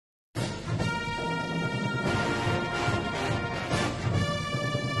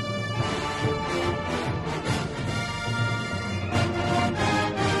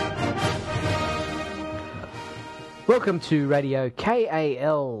Welcome to Radio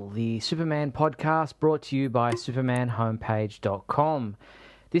KAL, the Superman podcast brought to you by supermanhomepage.com.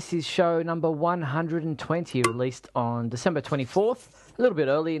 This is show number 120, released on December 24th, a little bit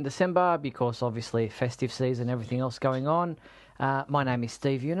early in December because obviously festive season, everything else going on. My name is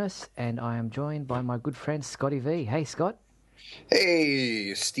Steve Eunice and I am joined by my good friend Scotty V. Hey, Scott.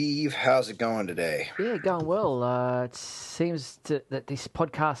 Hey, Steve. How's it going today? Yeah, going well. It seems that this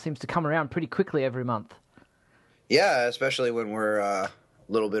podcast seems to come around pretty quickly every month. Yeah, especially when we're a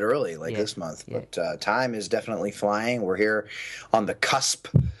little bit early, like this month. Yeah. But time is definitely flying. We're here on the cusp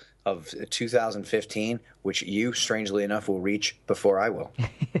of 2015, which you, strangely enough, will reach before I will.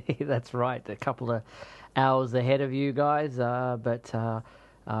 That's right. A couple of hours ahead of you guys, but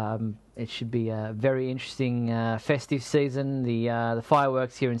it should be a very interesting festive season. The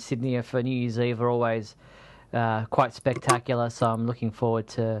fireworks here in Sydney for New Year's Eve are always quite spectacular, so I'm looking forward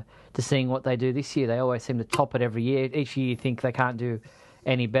to seeing what they do this year. They always seem to top it every year. Each year you think they can't do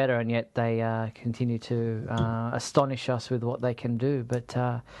any better, and yet they continue to astonish us with what they can do. But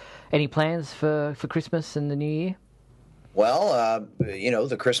any plans for Christmas and the New Year? Well,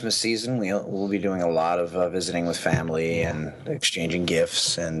 the Christmas season, we'll be doing a lot of visiting with family and exchanging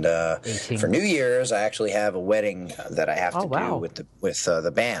gifts. And for New Year's, I actually have a wedding that I have to do with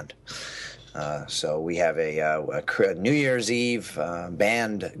the band. So we have a New Year's Eve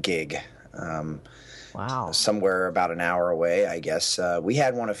band gig. Somewhere about an hour away, I guess. We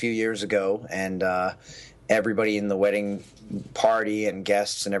had one a few years ago, and everybody in the wedding party and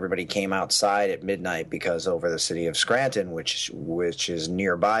guests and everybody came outside at midnight because over the city of Scranton, which is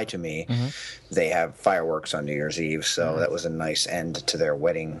nearby to me, they have fireworks on New Year's Eve. So that was a nice end to their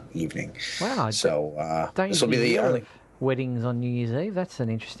wedding evening. Wow! So this will be the only weddings on New Year's Eve. That's an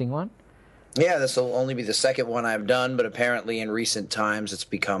interesting one. Yeah, this will only be the second one I've done, but apparently in recent times it's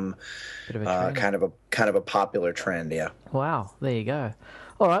become kind of a popular trend. Yeah. Wow, there you go.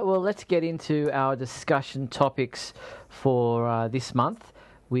 All right, well, let's get into our discussion topics for this month.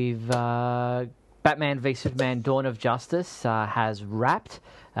 We've Batman v Superman: Dawn of Justice has wrapped.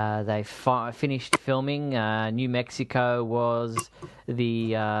 They finished filming. New Mexico was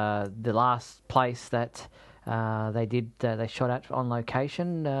the last place that they shot at on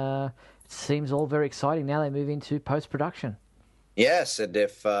location. Seems all very exciting. Now they move into post-production. Yes, and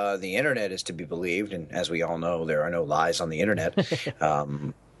if the internet is to be believed, and as we all know, there are no lies on the internet, there's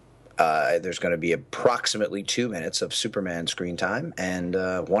going to be approximately 2 minutes of Superman screen time and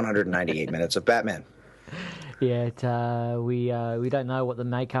 198 minutes of Batman. Yeah, we don't know what the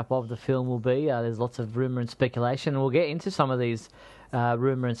makeup of the film will be. There's lots of rumor and speculation, and we'll get into some of these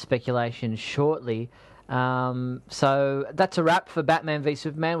rumor and speculation shortly. So that's a wrap for Batman v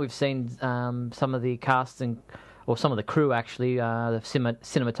Superman. We've seen some of the cast or some of the crew actually. The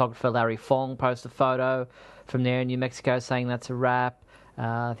cinematographer Larry Fong post a photo from there in New Mexico saying that's a wrap.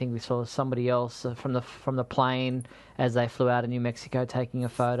 I think we saw somebody else from the plane as they flew out of New Mexico taking a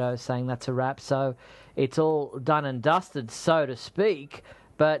photo saying that's a wrap. So it's all done and dusted, so to speak.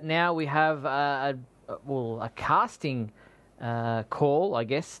 But now we have a casting call, I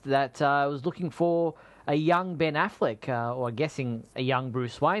guess, that was looking for a young Ben Affleck, or I'm guessing a young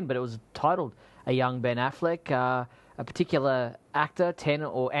Bruce Wayne, but it was titled a young Ben Affleck. A particular actor, 10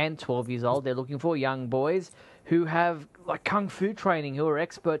 and 12 years old, they're looking for young boys who have like kung fu training, who are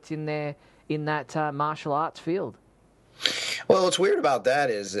experts in that martial arts field. Well, what's weird about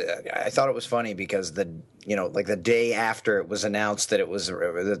that is I thought it was funny because the day after it was announced that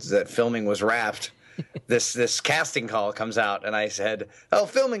that filming was wrapped. This casting call comes out, and I said, "Oh,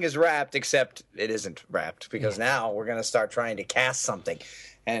 filming is wrapped, except it isn't wrapped because now we're going to start trying to cast something,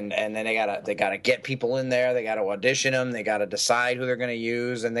 and then they gotta get people in there, they gotta audition them, they gotta decide who they're going to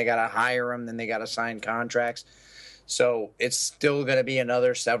use, and they gotta hire them, then they gotta sign contracts. So it's still going to be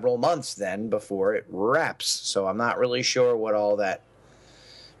another several months then before it wraps. So I'm not really sure what all that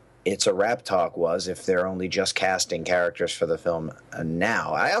it's a wrap talk was if they're only just casting characters for the film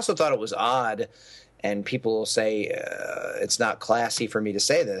now. I also thought it was odd. And people will say it's not classy for me to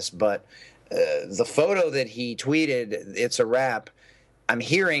say this, but the photo that he tweeted, it's a wrap, I'm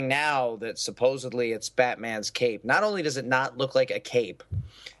hearing now that supposedly it's Batman's cape. Not only does it not look like a cape,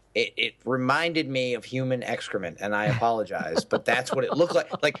 it reminded me of human excrement, and I apologize, but that's what it looked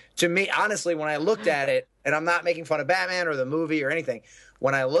like. Like, to me, honestly, when I looked at it, and I'm not making fun of Batman or the movie or anything,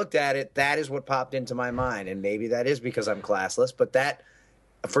 when I looked at it, that is what popped into my mind, and maybe that is because I'm classless, but that...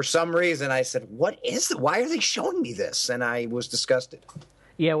 For some reason, I said, "What is it? Why are they showing me this?" And I was disgusted.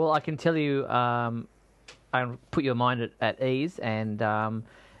 Yeah, well, I can tell you, I put your mind at ease, and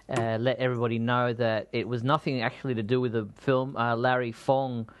let everybody know that it was nothing actually to do with the film. Larry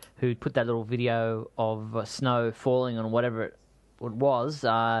Fong, who put that little video of snow falling on whatever it was,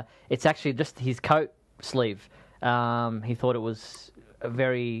 it's actually just his coat sleeve. He thought it was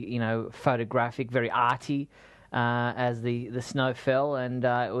very, photographic, very arty. As the snow fell, and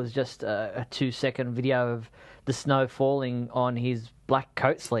it was just a 2-second video of the snow falling on his black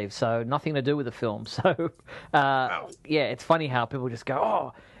coat sleeve, so nothing to do with the film. So, Wow. yeah, it's funny how people just go,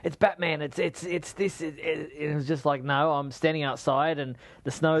 "Oh, it's Batman, it's this." It was just like, no, I'm standing outside and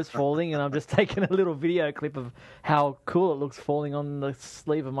the snow's falling, and I'm just taking a little video clip of how cool it looks falling on the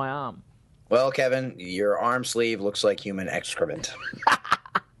sleeve of my arm. Well, Kevin, your arm sleeve looks like human excrement.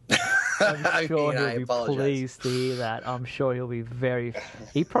 I'm sure I he'll be apologize. pleased to hear that. I'm sure he'll be very.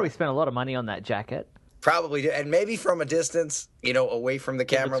 He probably spent a lot of money on that jacket. Probably, and maybe from a distance, away from the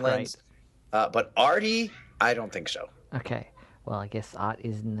camera looks lens. But arty, I don't think so. Okay. Well, I guess art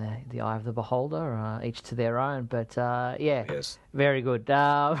is in the eye of the beholder, each to their own. But, yeah, Yes. very good.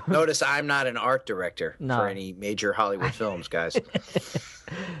 Notice I'm not an art director No. for any major Hollywood films, guys.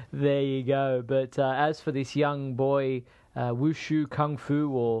 There you go. But as for this young boy, Wushu Kung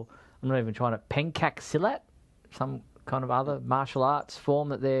Fu, or I'm not even trying to Pencak Silat, some kind of other martial arts form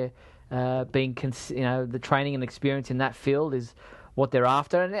that they're being, the training and experience in that field is what they're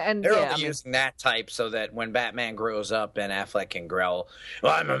after. And They're yeah, only using that type so that when Batman grows up, Ben Affleck can growl,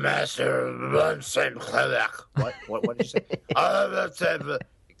 "I'm a master of What did you say?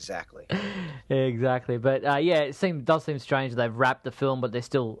 Exactly. Exactly, but yeah, it does seem strange that they've wrapped the film, but they're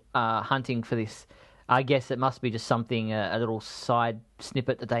still hunting for this. I guess it must be just something, a little side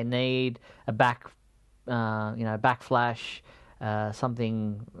snippet that they need, a backflash,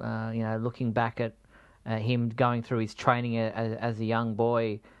 something, looking back at him going through his training as a young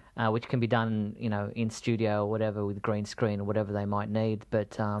boy, which can be done, in studio or whatever with green screen or whatever they might need.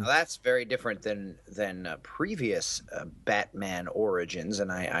 But Now, that's very different than previous Batman origins,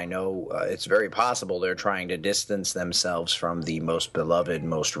 and I know it's very possible they're trying to distance themselves from the most beloved,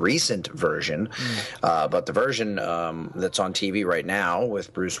 most recent version. But the version that's on TV right now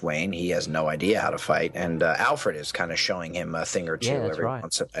with Bruce Wayne, he has no idea how to fight, and Alfred is kind of showing him a thing or two Yeah, that's right.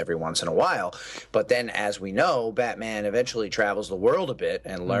 every once in a while. But then, as we know, Batman eventually travels the world a bit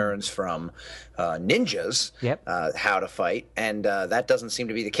and learns from ninjas Yep. how to fight, and that doesn't seem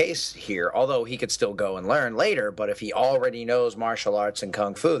to be the case here, although he could still go and learn later. But if he already knows martial arts and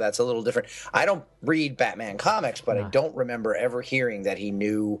kung fu, that's a little different. I don't read Batman comics, but I don't remember ever hearing that he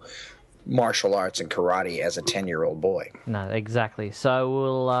knew martial arts and karate as a 10-year-old boy. no, exactly. So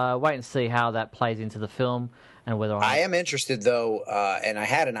we'll wait and see how that plays into the film and whether or not... I am interested, though, and I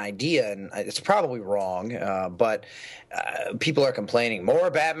had an idea, and it's probably wrong, but people are complaining, more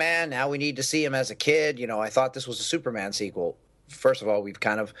Batman, now we need to see him as a kid. I thought this was a Superman sequel. First of all, we've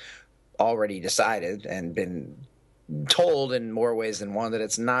kind of already decided and been told in more ways than one that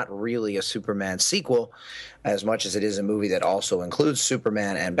it's not really a Superman sequel as much as it is a movie that also includes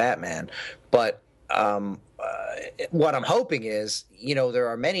Superman and Batman. But what I'm hoping is, there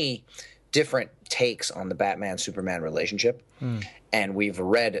are many different takes on the Batman-Superman relationship, and we've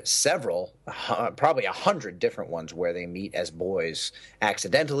read several, probably 100 different ones where they meet as boys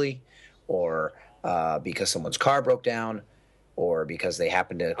accidentally, or because someone's car broke down, or because they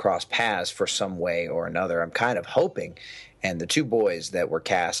happen to cross paths for some way or another. I'm kind of hoping, and the two boys that were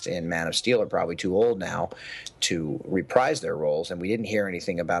cast in Man of Steel are probably too old now to reprise their roles, and we didn't hear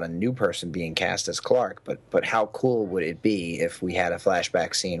anything about a new person being cast as Clark, but how cool would it be if we had a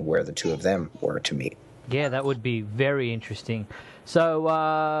flashback scene where the two of them were to meet? Yeah, that would be very interesting. So,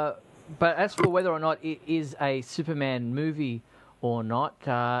 but as for whether or not it is a Superman movie or not,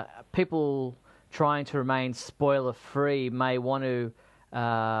 people trying to remain spoiler-free may want to,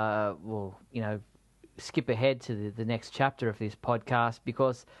 skip ahead to the next chapter of this podcast,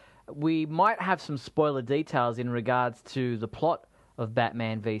 because we might have some spoiler details in regards to the plot of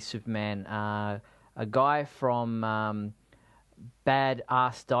Batman v Superman. A guy from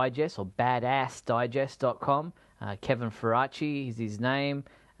Badass Digest, or badassdigest.com, Kevin Faraci is his name,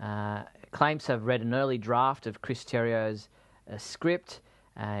 claims to have read an early draft of Chris Terrio's script,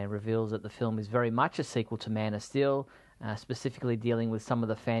 and reveals that the film is very much a sequel to Man of Steel, specifically dealing with some of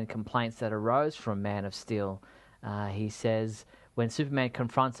the fan complaints that arose from Man of Steel. He says, when Superman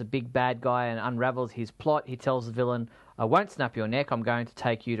confronts a big bad guy and unravels his plot, he tells the villain, "I won't snap your neck, I'm going to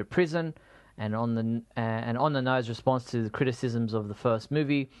take you to prison." And on the nose response to the criticisms of the first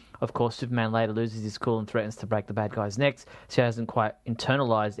movie. Of course, Superman later loses his cool and threatens to break the bad guy's necks, so he hasn't quite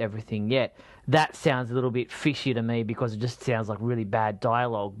internalized everything yet. That sounds a little bit fishy to me, because it just sounds like really bad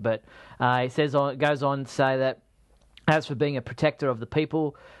dialogue. But it goes on to say that, as for being a protector of the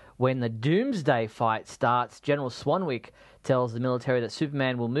people, When the Doomsday fight starts, General Swanwick tells the military that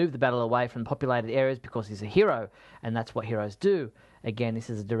Superman will move the battle away from populated areas because he's a hero, and that's what heroes do. Again, this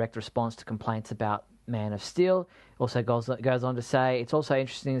is a direct response to complaints about Man of Steel. Also goes on to say, it's also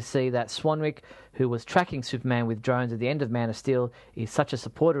interesting to see that Swanwick, who was tracking Superman with drones at the end of Man of Steel, is such a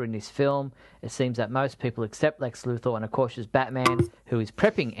supporter in this film. It seems that most people except Lex Luthor and of course Batman, who is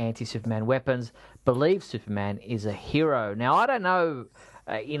prepping anti-Superman weapons, believe Superman is a hero. Now, I don't know,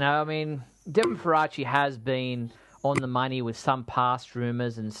 Devin Faraci has been on the money with some past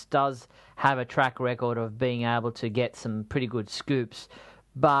rumours and does have a track record of being able to get some pretty good scoops.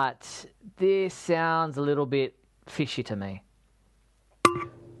 But this sounds a little bit fishy to me.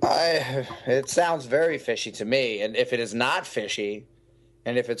 It sounds very fishy to me. And if it is not fishy,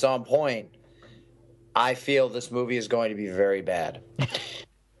 and if it's on point, I feel this movie is going to be very bad.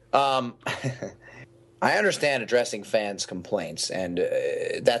 I understand addressing fans' complaints, and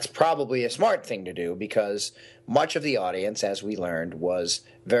that's probably a smart thing to do because much of the audience, as we learned, was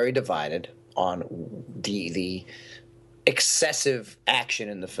very divided on the excessive action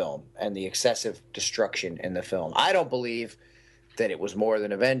in the film and the excessive destruction in the film. I don't believe that it was more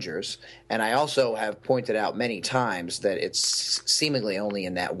than Avengers, and I also have pointed out many times that it's seemingly only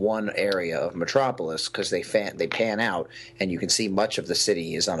in that one area of Metropolis because they pan out and you can see much of the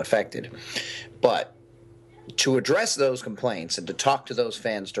city is unaffected. But to address those complaints and to talk to those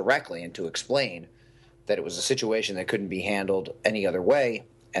fans directly and to explain that it was a situation that couldn't be handled any other way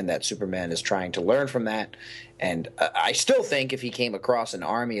and that Superman is trying to learn from that. And I still think if he came across an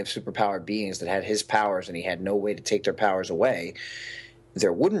army of superpowered beings that had his powers and he had no way to take their powers away,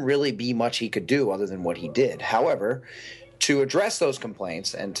 there wouldn't really be much he could do other than what he did. However, to address those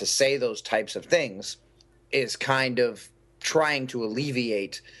complaints and to say those types of things is kind of trying to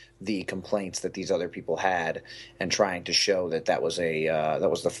alleviate the complaints that these other people had and trying to show that that was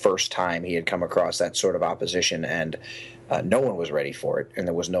the first time he had come across that sort of opposition and no one was ready for it and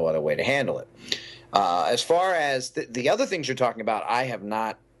there was no other way to handle it. As far as the other things you're talking about, I have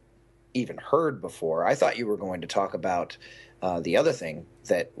not even heard before. I thought you were going to talk about the other thing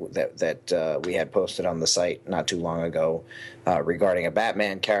that we had posted on the site not too long ago regarding a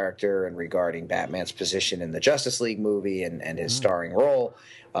Batman character and regarding Batman's position in the Justice League movie and his starring role.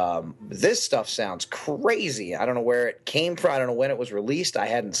 This stuff sounds crazy. I don't know where it came from. I don't know when it was released. I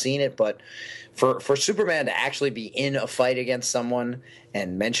hadn't seen it, but for Superman to actually be in a fight against someone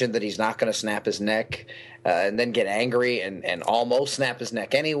and mention that he's not going to snap his neck and then get angry and almost snap his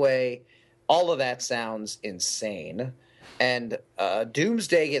neck anyway, all of that sounds insane. And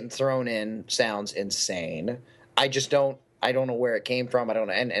Doomsday getting thrown in sounds insane. I don't know where it came from. I don't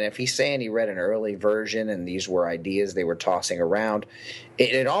know. And if he's saying he read an early version and these were ideas they were tossing around,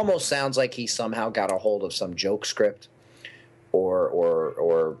 it almost sounds like he somehow got a hold of some joke script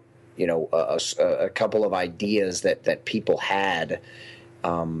or a couple of ideas that people had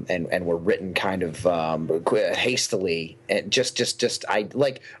and were written kind of hastily and just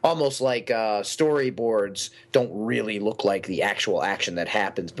almost like storyboards don't really look like the actual action that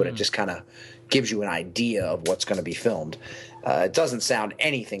happens, but it just kind of gives you an idea of what's going to be filmed. It doesn't sound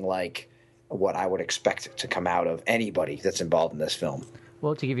anything like what I would expect to come out of anybody that's involved in this film.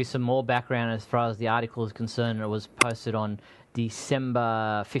 Well, to give you some more background as far as the article is concerned, it was posted on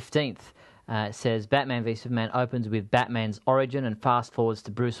December 15th. It says, Batman v Superman opens with Batman's origin and fast forwards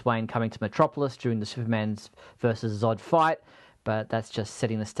to Bruce Wayne coming to Metropolis during the Superman versus Zod fight, but that's just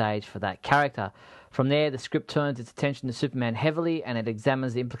setting the stage for that character. From there, the script turns its attention to Superman heavily and it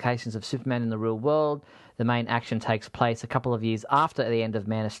examines the implications of Superman in the real world. The main action takes place a couple of years after the end of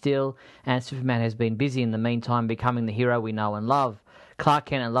Man of Steel, and Superman has been busy in the meantime becoming the hero we know and love. Clark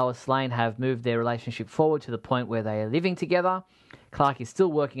Kent and Lois Lane have moved their relationship forward to the point where they are living together. Clark is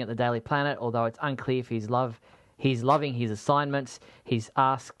still working at the Daily Planet, although it's unclear if he's loving his assignments. He's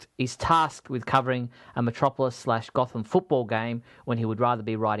tasked with covering a Metropolis/Gotham football game when he would rather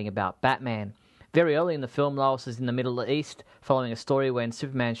be writing about Batman. Very early in the film, Lois is in the Middle East, following a story when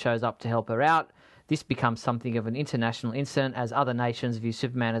Superman shows up to help her out. This becomes something of an international incident as other nations view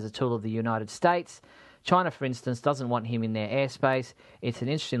Superman as a tool of the United States. China, for instance, doesn't want him in their airspace. It's an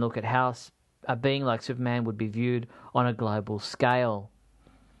interesting look at how a being like Superman would be viewed on a global scale.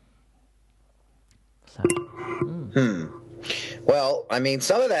 So, Well, I mean,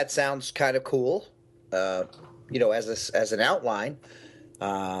 some of that sounds kind of cool, as an outline.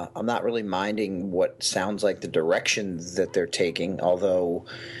 I'm not really minding what sounds like the direction that they're taking, although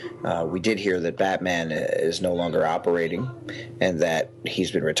we did hear that Batman is no longer operating and that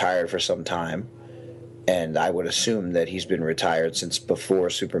he's been retired for some time. And I would assume that he's been retired since before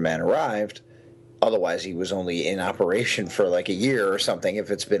Superman arrived. Otherwise, he was only in operation for like a year or something. If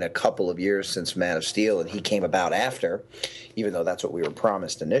it's been a couple of years since Man of Steel and he came about after, even though that's what we were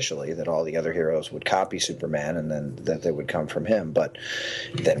promised initially, that all the other heroes would copy Superman and then that they would come from him. But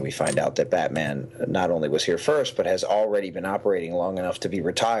then we find out that Batman not only was here first, but has already been operating long enough to be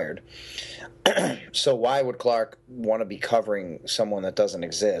retired. So why would Clark want to be covering someone that doesn't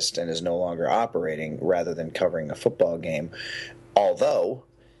exist and is no longer operating rather than covering a football game? Although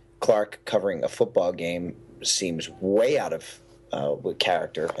Clark covering a football game seems way out of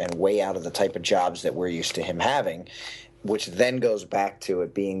character and way out of the type of jobs that we're used to him having, which then goes back to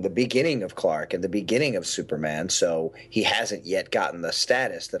it being the beginning of Clark and the beginning of Superman. So he hasn't yet gotten the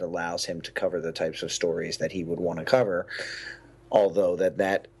status that allows him to cover the types of stories that he would want to cover, although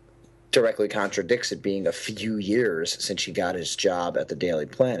that directly contradicts it being a few years since he got his job at the Daily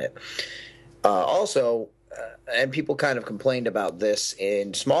Planet. Also, and people kind of complained about this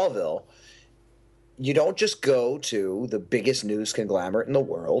in Smallville, you don't just go to the biggest news conglomerate in the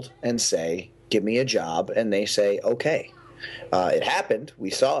world and say, give me a job, and they say, okay. It happened. We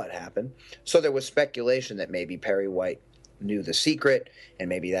saw it happen. So there was speculation that maybe Perry White knew the secret, and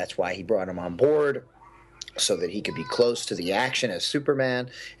maybe that's why he brought him on board, so that he could be close to the action as Superman,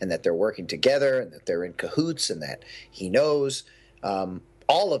 and that they're working together, and that they're in cahoots, and that he knows.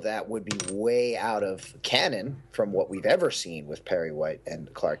 All of that would be way out of canon from what we've ever seen with Perry White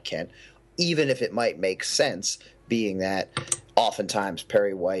and Clark Kent, even if it might make sense, being that oftentimes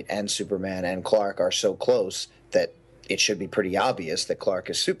Perry White and Superman and Clark are so close that it should be pretty obvious that Clark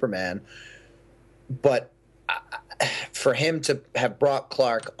is Superman. But for him to have brought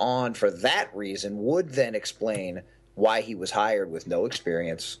Clark on for that reason would then explain why he was hired with no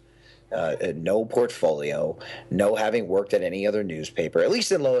experience, no portfolio, no having worked at any other newspaper. At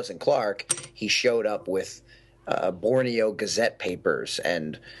least in Lois and Clark, he showed up with Borneo Gazette papers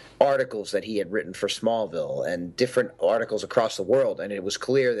and articles that he had written for Smallville and different articles across the world. And it was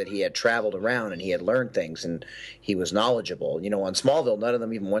clear that he had traveled around and he had learned things and he was knowledgeable. You know, on Smallville, none of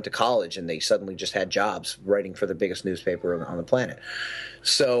them even went to college and they suddenly just had jobs writing for the biggest newspaper on the planet.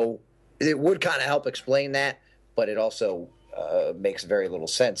 So it would kind of help explain that, but it also makes very little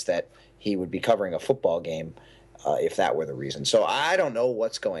sense that he would be covering a football game if that were the reason. So I don't know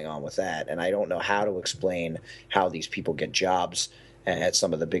what's going on with that, and I don't know how to explain how these people get jobs at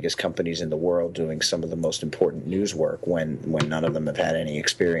some of the biggest companies in the world doing some of the most important news work when none of them have had any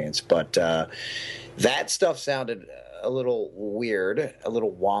experience. But that stuff sounded a little weird, a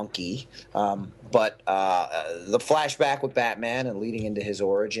little wonky. But the flashback with Batman and leading into his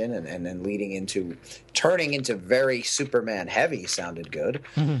origin and then leading into turning into very Superman heavy sounded good.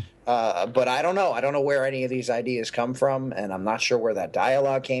 Mm-hmm. But I don't know. I don't know where any of these ideas come from, and I'm not sure where that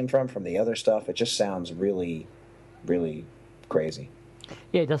dialogue came from the other stuff. It just sounds really, really crazy.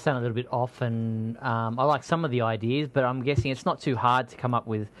 Yeah, it does sound a little bit off, and I like some of the ideas, but I'm guessing it's not too hard to come up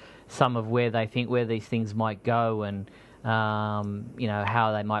with some of where they think where these things might go, and you know,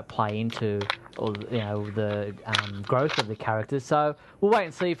 how they might play into, or you know, the growth of the characters. So we'll wait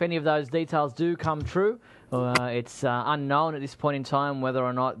and see if any of those details do come true. It's unknown at this point in time whether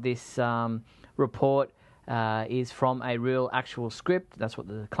or not this report is from a real actual script. That's what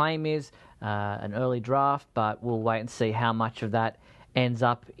the claim is, an early draft, but we'll wait and see how much of that ends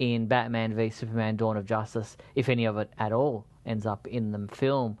up in Batman v Superman Dawn of Justice, if any of it at all ends up in the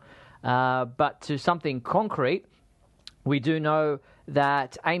film. But to something concrete, we do know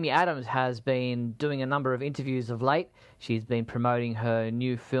that Amy Adams has been doing a number of interviews of late. She's been promoting her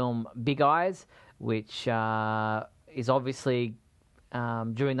new film Big Eyes, which is obviously,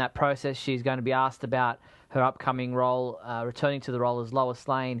 during that process, she's going to be asked about her upcoming role, returning to the role as Lois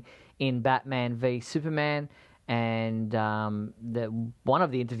Lane in Batman v Superman. And one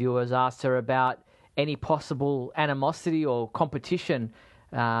of the interviewers asked her about any possible animosity or competition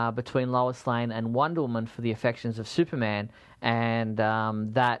between Lois Lane and Wonder Woman for the affections of Superman, and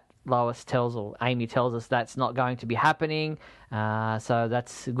that Amy tells us that's not going to be happening. So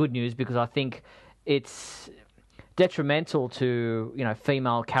that's good news, because I think it's detrimental to, you know,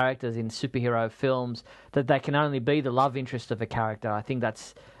 female characters in superhero films that they can only be the love interest of a character. I think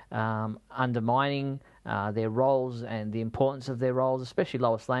that's undermining their roles and the importance of their roles. Especially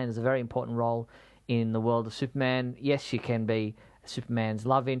Lois Lane is a very important role in the world of Superman. Yes, she can be Superman's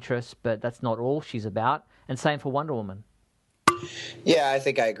love interest, but that's not all she's about. And same for Wonder Woman. Yeah, I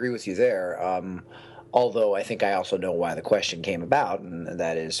think I agree with you there. Although I think I also know why the question came about, and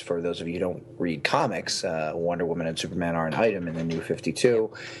that is, for those of you who don't read comics, Wonder Woman and Superman are an item in the New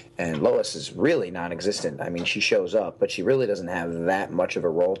 52, and Lois is really non-existent. I mean, she shows up, but she really doesn't have that much of a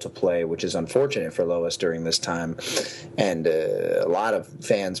role to play, which is unfortunate for Lois during this time. And a lot of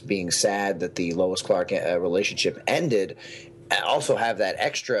fans being sad that the Lois-Clark relationship ended also have that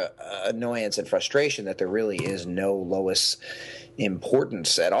extra annoyance and frustration that there really is no Lois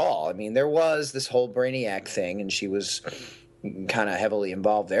importance at all. I mean, there was this whole Brainiac thing, and she was kind of heavily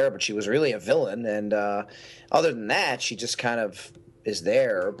involved there, but she was really a villain. And other than that, she just kind of is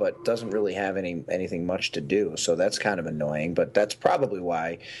there, but doesn't really have anything much to do. So that's kind of annoying. But that's probably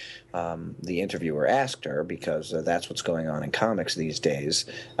why the interviewer asked her, because that's what's going on in comics these days.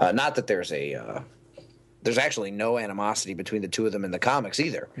 Not that there's actually no animosity between the two of them in the comics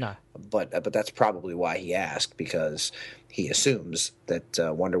either. No. But that's probably why he asked, because he assumes that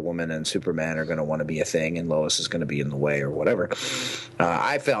Wonder Woman and Superman are going to want to be a thing and Lois is going to be in the way or whatever.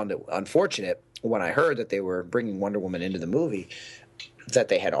 I found it unfortunate when I heard that they were bringing Wonder Woman into the movie that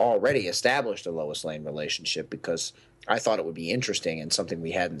they had already established a Lois Lane relationship, because I thought it would be interesting and something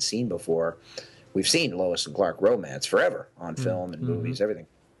we hadn't seen before. We've seen Lois and Clark romance forever on film and movies, everything.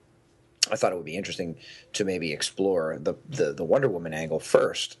 I thought it would be interesting to maybe explore the Wonder Woman angle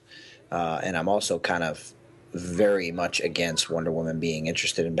first. And I'm also kind of very much against Wonder Woman being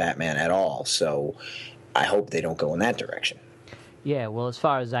interested in Batman at all. So I hope they don't go in that direction. Yeah, well, as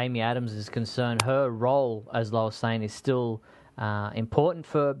far as Amy Adams is concerned, her role as Lois Lane is still important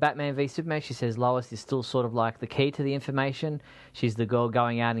for Batman v Superman. She says Lois is still sort of like the key to the information. She's the girl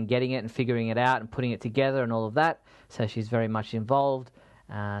going out and getting it and figuring it out and putting it together and all of that. So she's very much involved.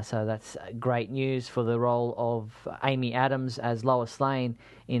 So that's great news for the role of Amy Adams as Lois Lane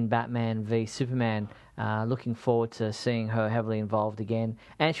in Batman v Superman. Looking forward to seeing her heavily involved again.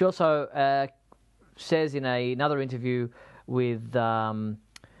 And she also says in another interview with,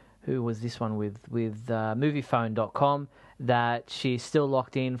 who was this one with Moviephone.com, that she's still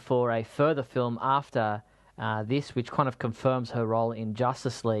locked in for a further film after this, which kind of confirms her role in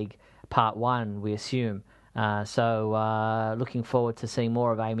Justice League Part 1, we assume. So looking forward to seeing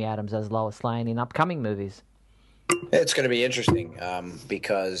more of Amy Adams as Lois Lane in upcoming movies. It's going to be interesting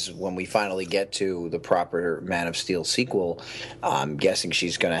because when we finally get to the proper Man of Steel sequel, I'm guessing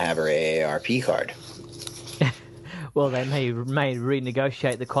she's going to have her AARP card. Well, they may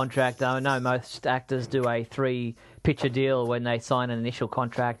renegotiate the contract. I know most actors do a 3-picture deal when they sign an initial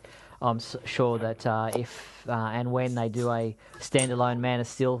contract. I'm sure that if and when they do a standalone Man of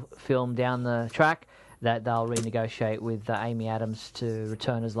Steel film down the track, that they'll renegotiate with Amy Adams to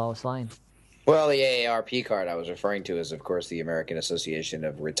return as Lois Lane. Well, the AARP card I was referring to is, of course, the American Association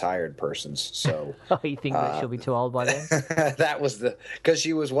of Retired Persons. So, you think that she'll be too old by then? That was because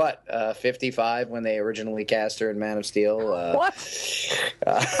she was 55 when they originally cast her in Man of Steel. What?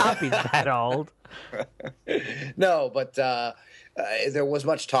 Can't be that old. No, but there was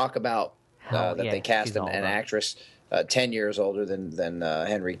much talk about that they cast an actress 10 years older than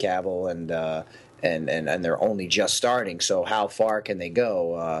Henry Cavill, and they're only just starting. So how far can they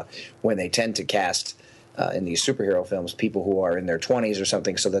go when they tend to cast in these superhero films people who are in their 20s or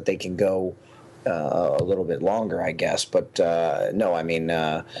something, so that they can go a little bit longer, I guess. But no, I mean,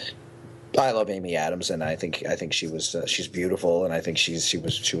 I love Amy Adams, and I think she's beautiful, and I think she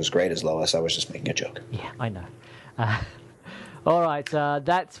was great as Lois. I was just making a joke. Yeah, I know. All right,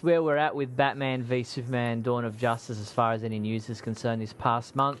 that's where we're at with Batman v Superman: Dawn of Justice as far as any news is concerned this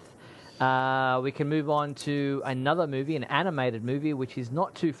past month. We can move on to another movie, an animated movie, which is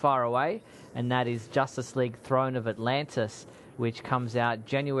not too far away, and that is Justice League Throne of Atlantis, which comes out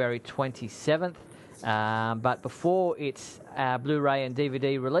January 27th. But before its Blu-ray and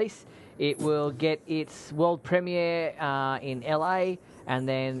DVD release, it will get its world premiere in LA, and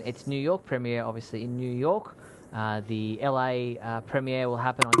then its New York premiere, obviously, in New York. The LA premiere will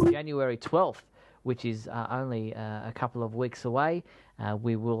happen on January 12th, which is only a couple of weeks away.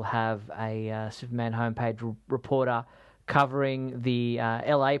 We will have a Superman homepage reporter covering the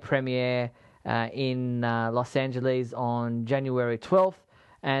LA premiere in Los Angeles on January 12th.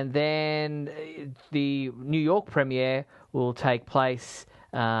 And then the New York premiere will take place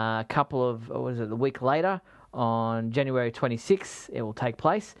a week later on January 26th. It will take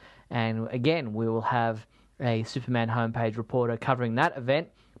place. And again, we will have a Superman homepage reporter covering that event,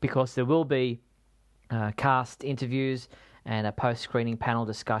 because there will be cast interviews and a post-screening panel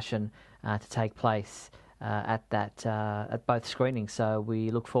discussion to take place at both screenings. So we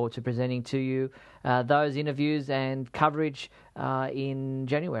look forward to presenting to you those interviews and coverage in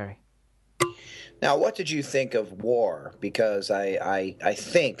January. Now, what did you think of War? Because I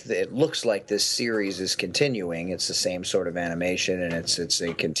think that it looks like this series is continuing. It's the same sort of animation, and it's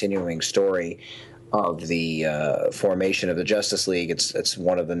a continuing story of the formation of the Justice League. It's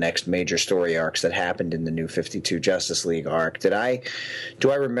one of the next major story arcs that happened in the New 52 Justice League arc. Do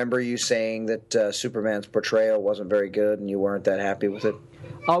I remember you saying that Superman's portrayal wasn't very good and you weren't that happy with it?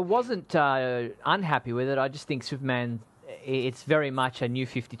 I wasn't unhappy with it. I just think Superman, it's very much a New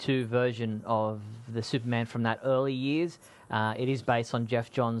 52 version of the Superman from that early years. It is based on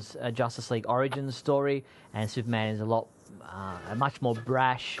Jeff Johns' Justice League origins story, and Superman is much more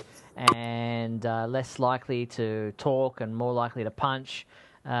brash and less likely to talk and more likely to punch.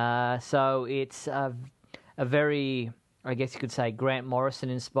 So it's a very, I guess you could say, Grant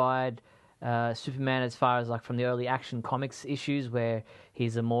Morrison-inspired Superman, as far as like from the early Action Comics issues, where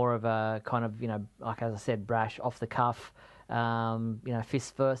he's a more of a kind of, like as I said, brash, off the cuff,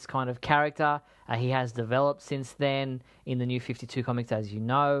 fist first kind of character. He has developed since then in the New 52 comics, as you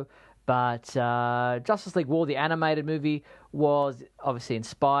know. But Justice League War, the animated movie, was obviously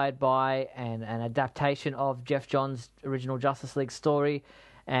inspired by and an adaptation of Jeff Johns' original Justice League story.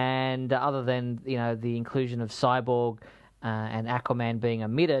 And other than the inclusion of Cyborg and Aquaman being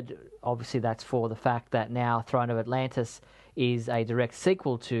omitted, obviously that's for the fact that now Throne of Atlantis is a direct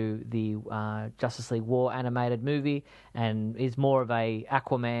sequel to the Justice League War animated movie and is more of a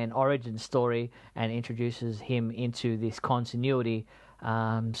Aquaman origin story and introduces him into this continuity.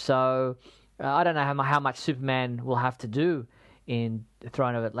 So I don't know how much Superman will have to do in the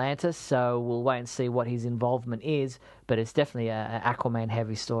Throne of Atlantis, so we'll wait and see what his involvement is, but it's definitely an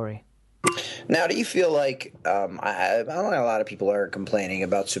Aquaman-heavy story. Now, do you feel like I know a lot of people are complaining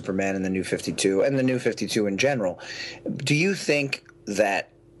about Superman in the New 52 and the New 52 in general. Do you think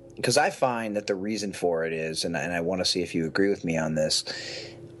that, because I find that the reason for it is, and I want to see if you agree with me on this,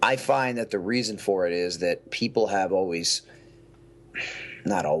 I find that the reason for it is that people have always,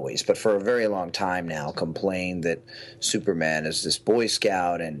 not always, but for a very long time now, complained that Superman is this Boy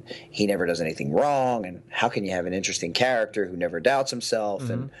Scout and he never does anything wrong, and how can you have an interesting character who never doubts himself?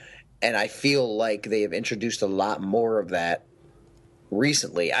 Mm-hmm. And I feel like they have introduced a lot more of that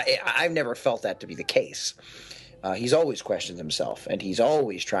recently. I've never felt that to be the case. He's always questioned himself, and he's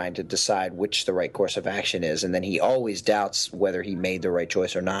always trying to decide which the right course of action is, and then he always doubts whether he made the right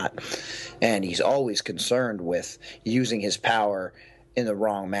choice or not. And he's always concerned with using his power in the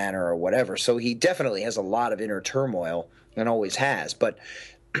wrong manner or whatever. So he definitely has a lot of inner turmoil and always has. But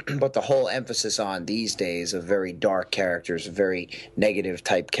the whole emphasis on these days of very dark characters, very negative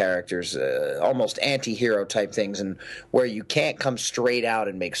type characters, almost anti-hero type things, and where you can't come straight out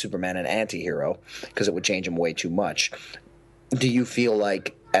and make Superman an anti-hero because it would change him way too much. Do you feel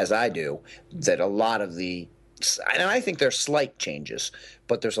like, as I do, that a lot of and I think there's slight changes,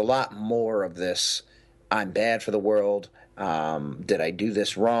 but there's a lot more of this, I'm bad for the world, did I do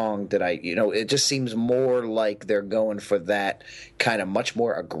this wrong? It just seems more like they're going for that kind of much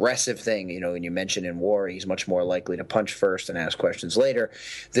more aggressive thing. When you mentioned in War, he's much more likely to punch first and ask questions later.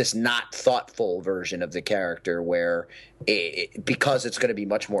 This not thoughtful version of the character where, because it's going to be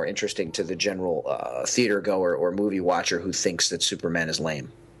much more interesting to the general theater goer or movie watcher who thinks that Superman is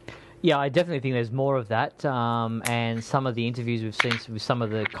lame. Yeah, I definitely think there's more of that, and some of the interviews we've seen with some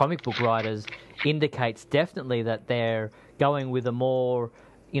of the comic book writers indicates definitely that they're going with a more,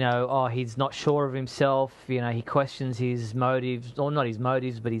 he's not sure of himself, he questions his motives, or not his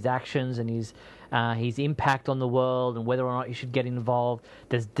motives, but his actions and his impact on the world and whether or not he should get involved.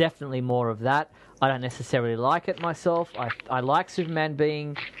 There's definitely more of that. I don't necessarily like it myself. I like Superman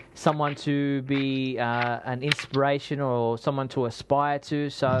being someone to be an inspiration or someone to aspire to.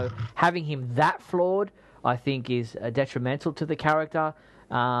 So having him that flawed, I think, is detrimental to the character.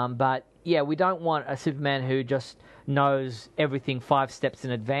 But yeah, we don't want a Superman who just knows everything 5 steps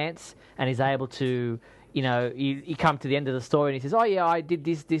in advance and is able to, you come to the end of the story and he says, oh yeah, I did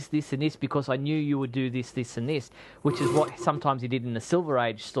this, and this because I knew you would do this, and this, which is what sometimes he did in the Silver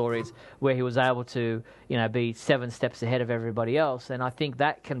Age stories where he was able to, be 7 steps ahead of everybody else. And I think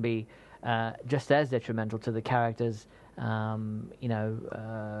that can be just as detrimental to the characters,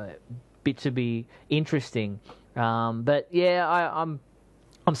 bit to be interesting. But yeah,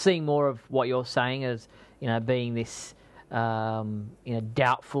 I'm seeing more of what you're saying as, being this,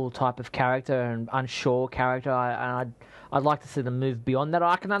 doubtful type of character and unsure character. I'd like to see them move beyond that.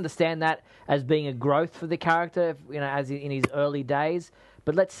 I can understand that as being a growth for the character, as in his early days.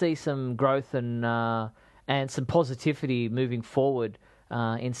 But let's see some growth and some positivity moving forward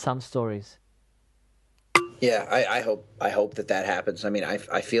in some stories. Yeah, I hope that happens. I mean,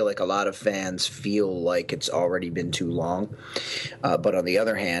 I feel like a lot of fans feel like it's already been too long. But on the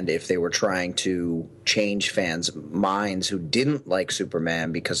other hand, if they were trying to change fans' minds who didn't like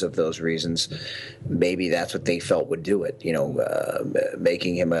Superman because of those reasons, maybe that's what they felt would do it.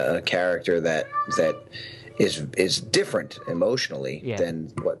 Making him a character that is different emotionally Yeah.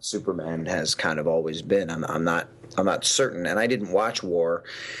 than what Superman has kind of always been. I'm not certain, and I didn't watch War.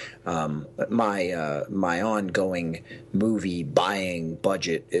 My ongoing movie buying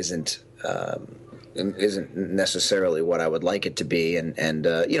budget isn't necessarily what I would like it to be,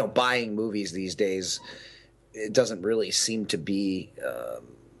 and buying movies these days, it doesn't really seem to be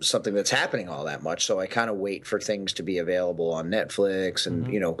something that's happening all that much. So I kind of wait for things to be available on Netflix and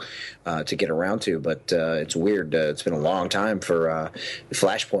to get around to. But it's weird. It's been a long time for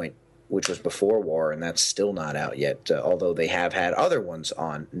Flashpoint, which was before War, and that's still not out yet. Although they have had other ones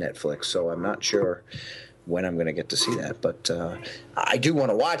on Netflix, so I'm not sure when I'm going to get to see that. But I do want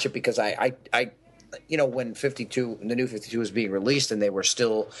to watch it because I when the new 52 was being released and they were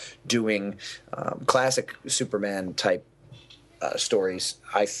still doing classic Superman type stories,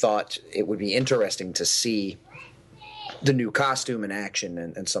 I thought it would be interesting to see the new costume in action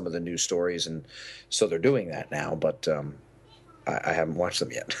and some of the new stories, and so they're doing that now, but I haven't watched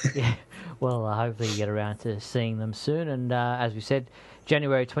them yet. Yeah, well, hopefully you get around to seeing them soon. And as we said,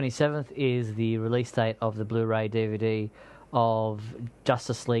 January 27th is the release date of the Blu-ray DVD of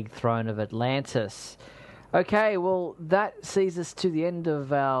Justice League Throne of Atlantis. Okay, well, that sees us to the end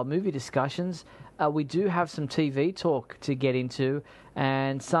of our movie discussions. We do have some TV talk to get into,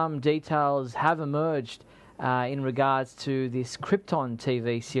 and some details have emerged in regards to this Krypton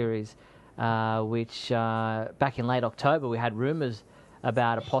TV series, which back in late October we had rumours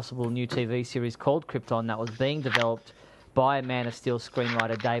about a possible new TV series called Krypton that was being developed by Man of Steel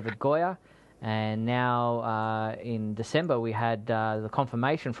screenwriter David Goyer. And now in December we had the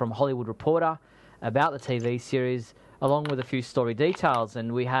confirmation from Hollywood Reporter about the TV series, along with a few story details.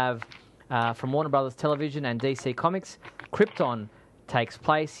 And we have from Warner Brothers Television and DC Comics, Krypton takes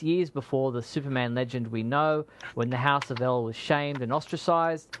place years before the Superman legend we know, when the House of El was shamed and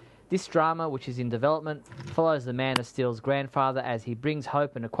ostracized. This drama, which is in development, follows the Man of Steel's grandfather as he brings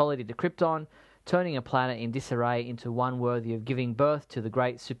hope and equality to Krypton, turning a planet in disarray into one worthy of giving birth to the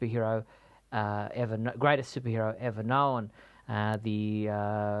greatest superhero ever known.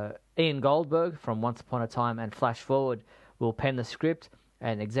 Ian Goldberg from Once Upon a Time and Flash Forward will pen the script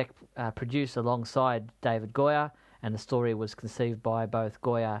and produce alongside David Goyer, and the story was conceived by both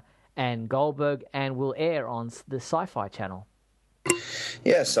Goyer and Goldberg and will air on the Sci-Fi Channel.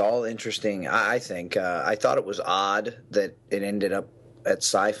 Yes, all interesting. I think I thought it was odd that it ended up at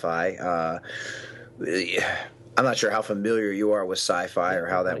Sci-Fi. I'm not sure how familiar you are with Sci-Fi or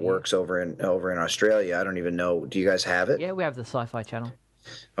how that works over in Australia. I don't even know. Do you guys have it? Yeah, we have the Sci-Fi Channel.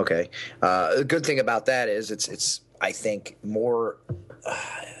 Okay. The good thing about that is it's I think more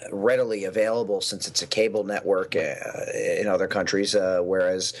readily available since it's a cable network in other countries,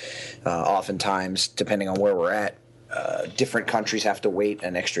 whereas oftentimes, depending on where we're at, different countries have to wait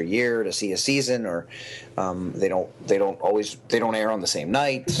an extra year to see a season, or they don't air on the same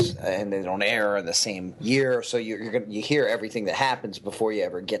night, and they don't air in the same year. So you hear everything that happens before you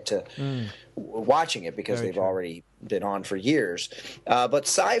ever get to watching it, because they've already been on for years. But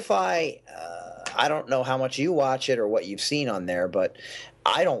Sci-Fi, I don't know how much you watch it or what you've seen on there, but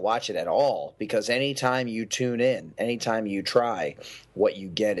I don't watch it at all, because anytime you tune in, anytime you try, what you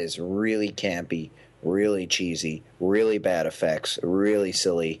get is really campy, really cheesy, really bad effects, really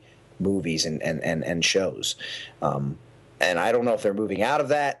silly movies and shows. And I don't know if they're moving out of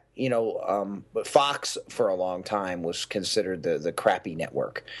that, but Fox for a long time was considered the crappy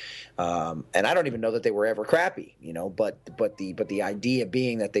network. And I don't even know that they were ever crappy, but the idea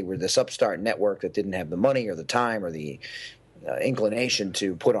being that they were this upstart network that didn't have the money or the time or the inclination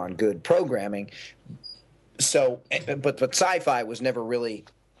to put on good programming. So, but Sci-Fi was never really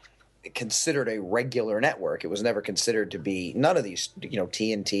considered a regular network. It was never considered to be, none of these,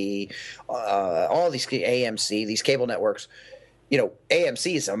 TNT, all these AMC, these cable networks.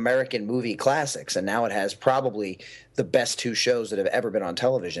 AMC is American Movie Classics, and now it has probably the best two shows that have ever been on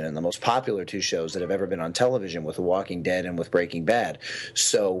television and the most popular two shows that have ever been on television, with The Walking Dead and with Breaking Bad.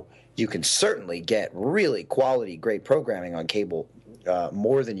 So you can certainly get really quality, great programming on cable,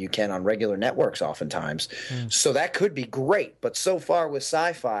 more than you can on regular networks oftentimes. So that could be great. But so far with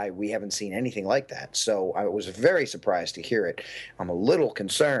Sci-Fi, we haven't seen anything like that. So I was very surprised to hear it. I'm a little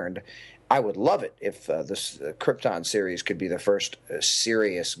concerned. I would love it if this Krypton series could be the first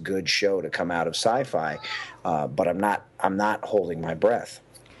serious good show to come out of Sci-Fi, but I'm not holding my breath.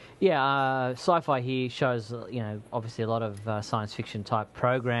 Yeah, Sci-Fi here shows, obviously a lot of science fiction type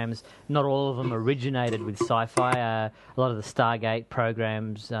programs. Not all of them originated with Sci-Fi. A lot of the Stargate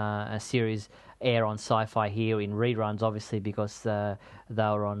programs, a series, air on Sci-Fi here in reruns, obviously, because they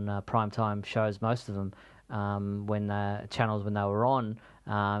were on primetime shows, most of them, channels when they were on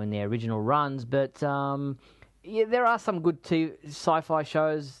in their original runs. But there are some good sci-fi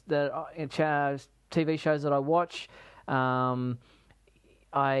shows TV shows that I watch.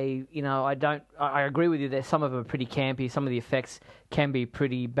 I agree with you that some of them are pretty campy. Some of the effects can be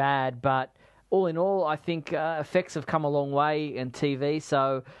pretty bad, but all in all, I think effects have come a long way in TV.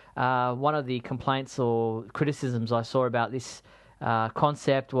 So one of the complaints or criticisms I saw about this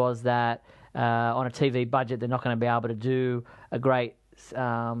concept was that on a TV budget, they're not going to be able to do a great,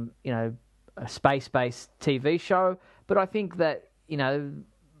 a space-based TV show. But I think that,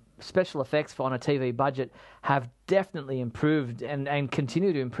 special effects on a TV budget have definitely improved and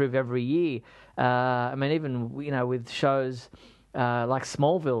continue to improve every year. Even with shows like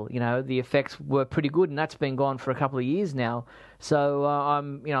Smallville, the effects were pretty good, and that's been gone for a couple of years now. So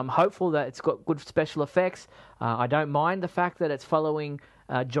I'm hopeful that it's got good special effects. I don't mind the fact that it's following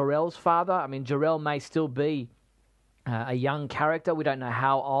Jor-El's father. I mean, Jor-El may still be a young character. We don't know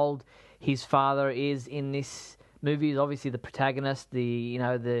how old his father is in this movie. Is obviously the protagonist,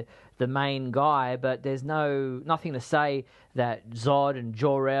 the main guy, but there's nothing to say that Zod and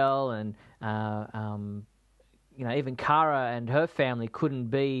Jor-El and even Kara and her family couldn't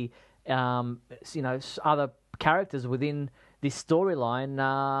be other characters within this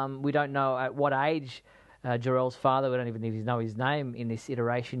storyline. We don't know at what age Jor-El's father, we don't even know his name in this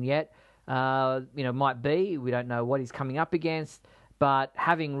iteration yet, might be. We don't know what he's coming up against, but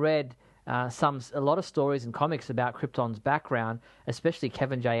having read a lot of stories and comics about Krypton's background, especially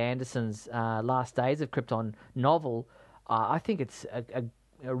Kevin J. Anderson's Last Days of Krypton novel, I think it's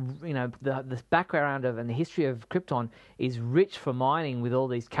the background and the history of Krypton is rich for mining with all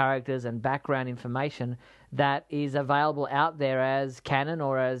these characters and background information that is available out there as canon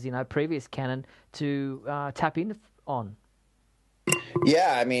or as previous canon to tap in on.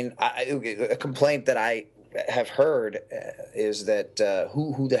 Yeah, I mean, a complaint that I have heard is that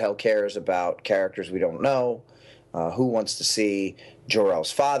who the hell cares about characters we don't know? Who wants to see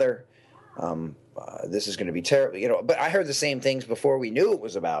Jor-El's father? This is going to be terrible, But I heard the same things before we knew it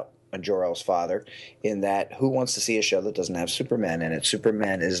was about Jor-El's father. In that, who wants to see a show that doesn't have Superman in it?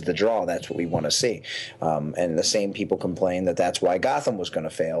 Superman is the draw. That's what we want to see. And the same people complain that that's why Gotham was going to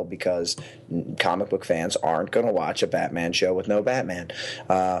fail, because comic book fans aren't going to watch a Batman show with no Batman.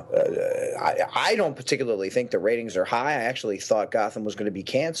 I don't particularly think the ratings are high. I actually thought Gotham was going to be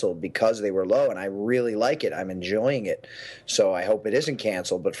canceled because they were low, and I really like it. I'm enjoying it. So I hope it isn't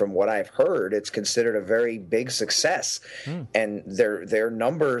canceled. But from what I've heard, it's considered a very big success. And their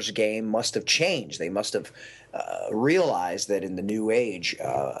numbers game must have changed. They must have realized that in the new age,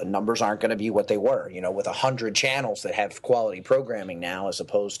 numbers aren't going to be what they were, with 100 channels that have quality programming now, as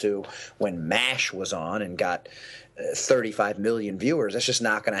opposed to when MASH was on and got 35 million viewers. That's just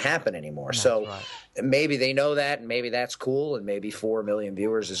not going to happen anymore. So maybe they know that, and maybe that's cool, and maybe 4 million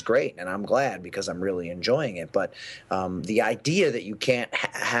viewers is great, and I'm glad because I'm really enjoying it. But the idea that you can't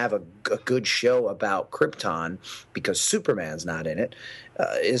have a good show about Krypton because Superman's not in it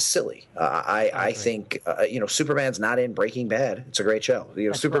is silly. I think Superman's not in Breaking Bad. It's a great show.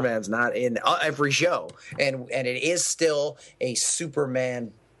 Superman's not in every show, and it is still a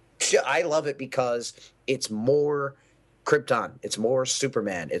Superman show. I love it because it's more Krypton, it's more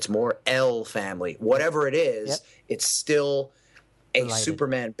Superman, it's more L family. Whatever it is, it's still a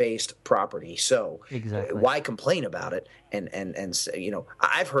Superman-based property. So why complain about it? And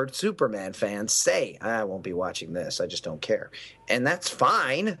I've heard Superman fans say, I won't be watching this. I just don't care. And that's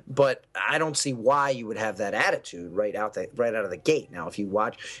fine, but I don't see why you would have that attitude right out of the gate. Now, if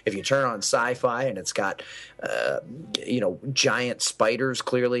you turn on Sci-Fi and it's got, giant spiders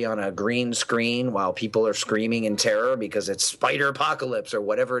clearly on a green screen while people are screaming in terror because it's spider apocalypse or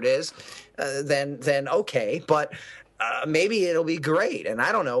whatever it is, then okay. But maybe it'll be great, and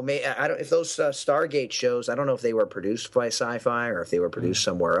I don't know. If those Stargate shows, I don't know if they were produced by Sci-Fi or if they were produced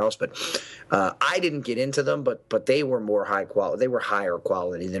somewhere else. But I didn't get into them, but they were more high quality. They were higher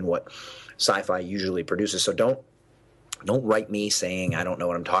quality than what Sci-Fi usually produces. So don't Don't write me saying I don't know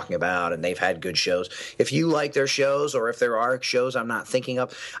what I'm talking about and they've had good shows. If you like their shows, or if there are shows I'm not thinking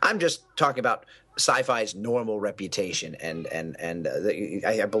of, I'm just talking about Sci-Fi's normal reputation, and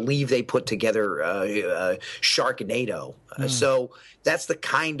I believe they put together Sharknado. So that's the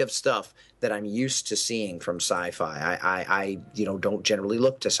kind of stuff that I'm used to seeing from Sci-Fi. I don't generally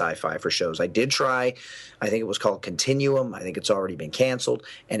look to Sci-Fi for shows. I did try. I think it was called Continuum. I think it's already been canceled,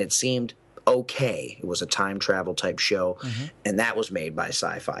 and it seemed okay. It was a time travel type show, and that was made by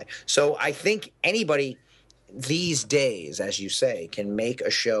Sci-Fi. So I think anybody these days, as you say, can make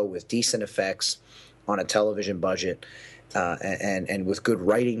a show with decent effects on a television budget, and with good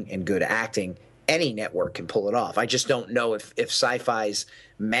writing and good acting. Any network can pull it off. I just don't know if Sci-Fi's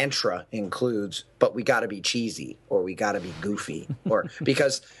mantra includes, but we got to be cheesy, or we got to be goofy, or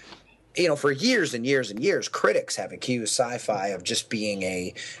because for years and years and years, critics have accused Sci-Fi of just being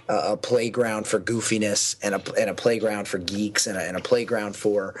a playground for goofiness, and a playground for geeks, and a playground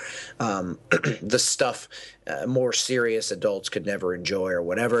for the stuff more serious adults could never enjoy, or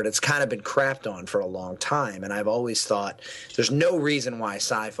whatever. And it's kind of been crapped on for a long time. And I've always thought there's no reason why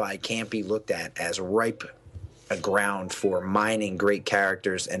Sci-Fi can't be looked at as ripe a ground for mining great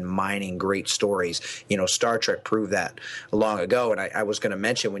characters and mining great stories. Star Trek proved that long ago. And I was going to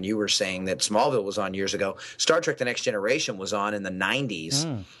mention, when you were saying that Smallville was on years ago, Star Trek The Next Generation was on in the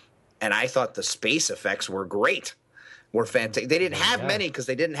 90s. And I thought the space effects were great. Were fantastic. They didn't have many, because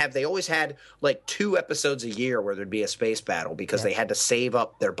they always had like 2 episodes a year where there'd be a space battle, because they had to save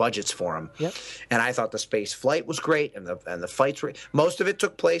up their budgets for them. Yep. And I thought the space flight was great, and the fights were, most of it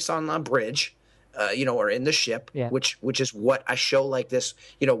took place on a bridge. Or in the ship, which is what a show like this,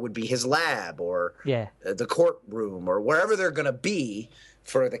 would be his lab, or the courtroom, or wherever they're going to be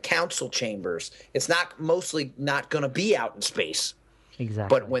for the council chambers. It's mostly not going to be out in space.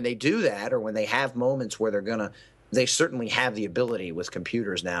 Exactly. But when they do that, or when they have moments where they certainly have the ability with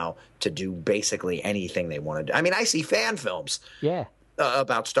computers now to do basically anything they want to do. I mean, I see fan films. Yeah.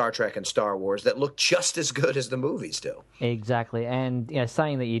 About Star Trek and Star Wars that look just as good as the movies do. Exactly. And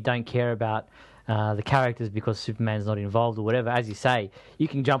saying that you don't care about the characters because Superman's not involved or whatever, as you say, you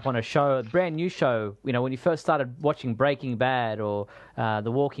can jump on a brand new show. When you first started watching Breaking Bad or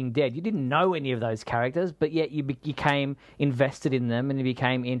The Walking Dead, you didn't know any of those characters, but yet you became invested in them, and you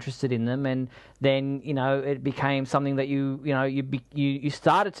became interested in them, and then it became something that you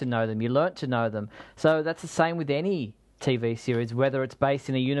started to know them, you learnt to know them. So that's the same with any TV series, whether it's based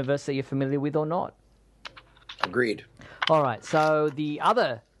in a universe that you're familiar with or not. Agreed. All right, so the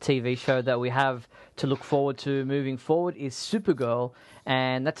other TV show that we have to look forward to moving forward is Supergirl,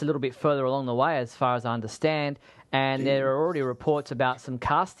 and that's a little bit further along the way as far as I understand, and there are already reports about some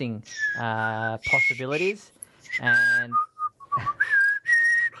casting possibilities, and...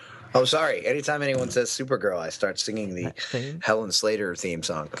 Oh, sorry. Anytime anyone says Supergirl, I start singing the Helen Slater theme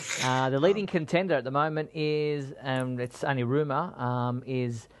song. The leading contender at the moment is, it's only rumour,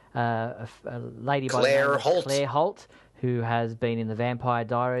 is a lady by the name of Claire Holt, who has been in the Vampire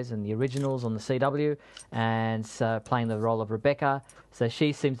Diaries and the originals on the CW, and playing the role of Rebecca. So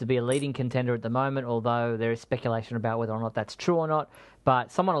she seems to be a leading contender at the moment, although there is speculation about whether or not that's true or not.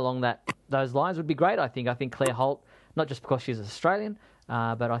 But someone along those lines would be great, I think. I think Claire Holt, not just because she's Australian,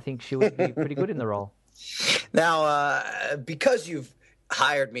 but I think she would be pretty good in the role. Now, because you've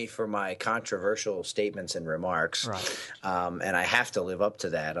hired me for my controversial statements and remarks, right. And I have to live up to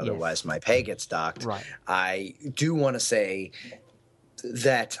that, otherwise my pay gets docked. Right. I do want to say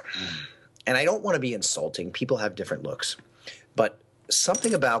that, and I don't want to be insulting, people have different looks, but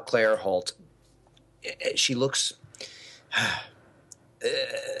something about Claire Holt, she looks,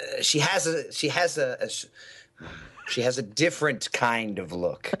 she has a different kind of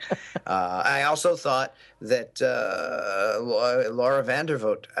look. I also thought that Laura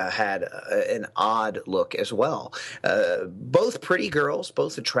Vandervoort had an odd look as well. Both pretty girls,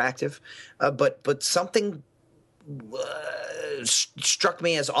 both attractive, but something struck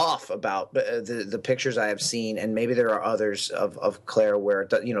me as off about the pictures I have seen, and maybe there are others of Claire where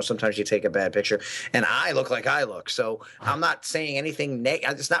sometimes you take a bad picture and I look like I look. So I'm not saying anything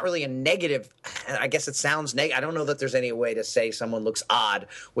it's not really a negative. I guess it sounds negative. I don't know that there's any way to say someone looks odd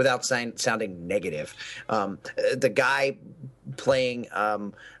without sounding negative. The guy playing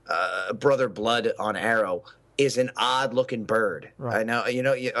Brother Blood on Arrow is an odd looking bird. Right. I know,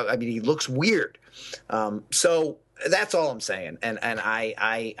 I mean, he looks weird. So that's all I'm saying. And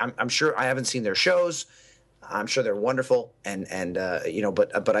I'm sure I haven't seen their shows. I'm sure they're wonderful. But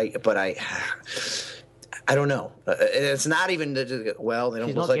I don't know. It's not even they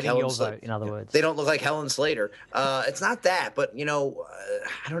don't look like Helen Slater. In other words, they don't look like Helen Slater. It's not that, but I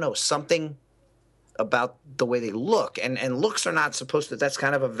don't know, something about the way they look, and looks are not supposed to. That's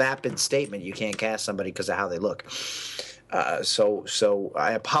kind of a vapid statement. You can't cast somebody because of how they look. So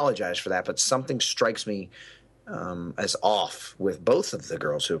I apologize for that, but something strikes me as off with both of the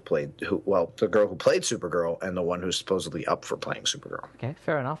girls the girl who played Supergirl and the one who's supposedly up for playing Supergirl. Okay,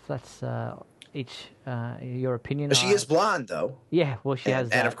 fair enough. That's each your opinion. But she is blonde, though. Yeah, well, she has,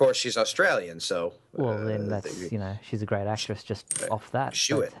 and of course she's Australian. So then that's she's a great actress just off that.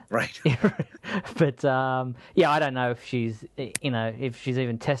 Shoe it, right? But I don't know if she's if she's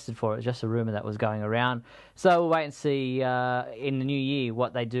even tested for it. It's just a rumor that was going around. So we'll wait and see in the new year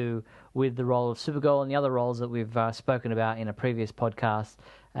what they do with the role of Supergirl and the other roles that we've spoken about in a previous podcast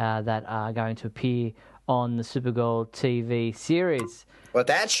that are going to appear on the Supergirl TV series. But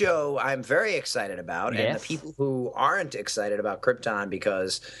that show I'm very excited about, and the people who aren't excited about Krypton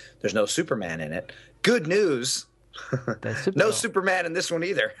because there's no Superman in it, good news, no Superman in this one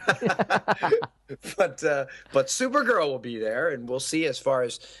either. But Supergirl will be there, and we'll see as far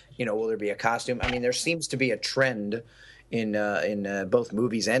as, will there be a costume? I mean, there seems to be a trend in both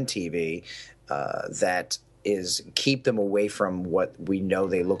movies and TV that is keep them away from what we know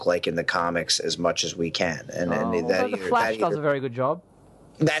they look like in the comics as much as we can. And the Flash does a very good job.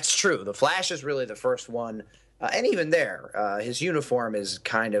 That's true. The Flash is really the first one. And even there, his uniform is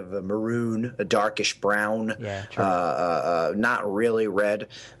kind of a maroon, a darkish brown, not really red.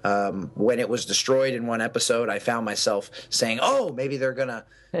 When it was destroyed in one episode, I found myself saying, oh, maybe they're going to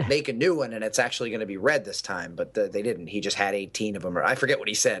make a new one and it's actually going to be red this time. But they didn't. He just had 18 of them. I forget what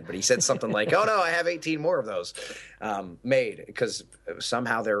he said, but he said something like, oh, no, I have 18 more of those made, because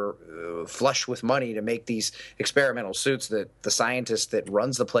somehow they're flush with money to make these experimental suits that the scientist that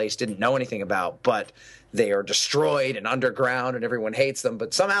runs the place didn't know anything about, but they are destroyed and underground and everyone hates them,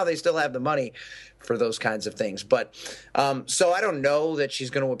 but somehow they still have the money for those kinds of things. But so I don't know that she's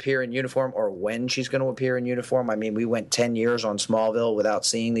going to appear in uniform or when she's going to appear in uniform. I mean, we went 10 years on Smallville without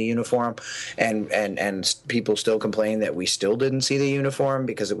seeing the uniform, and people still complain that we still didn't see the uniform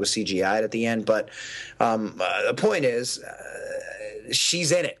because it was CGI'd at the end. But the point is,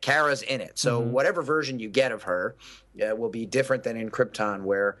 she's in it. Kara's in it. So whatever version you get of her will be different than in Krypton,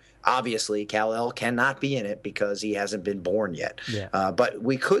 where obviously Kal-El cannot be in it because he hasn't been born yet. Yeah. But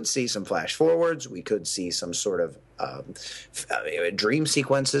we could see some flash forwards. We could see some sort of dream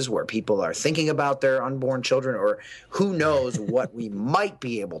sequences where people are thinking about their unborn children, or who knows what we might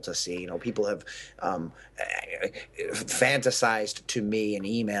be able to see. People have fantasized to me in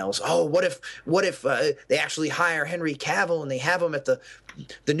emails, oh, what if they actually hire Henry Cavill and they have him at the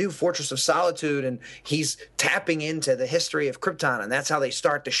new Fortress of Solitude and he's tapping into the history of Krypton, and that's how they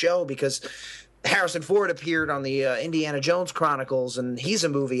start the show, because Harrison Ford appeared on the Indiana Jones Chronicles, and he's a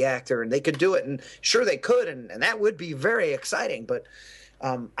movie actor, and they could do it, and sure they could, and that would be very exciting, but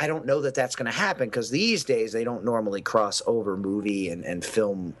I don't know that that's going to happen, because these days they don't normally cross over movie and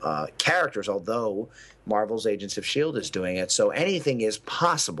film characters, although Marvel's Agents of S.H.I.E.L.D. is doing it, so anything is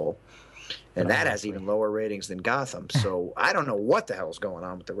possible, and that has even lower ratings than Gotham, so I don't know what the hell's going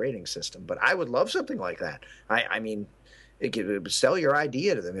on with the rating system, but I would love something like that. I mean, sell your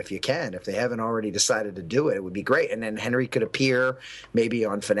idea to them if you can. If they haven't already decided to do it, it would be great. And then Henry could appear maybe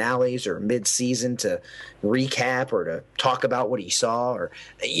on finales or mid-season to recap or to talk about what he saw, or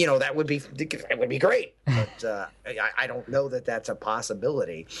that would be great. But I don't know that that's a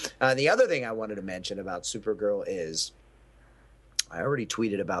possibility. The other thing I wanted to mention about Supergirl is, I already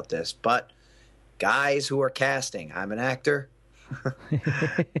tweeted about this, but guys who are casting, I'm an actor.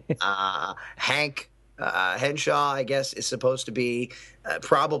 Hank Henshaw, I guess, is supposed to be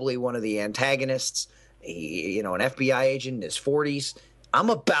probably one of the antagonists. He, an FBI agent in his 40s. I'm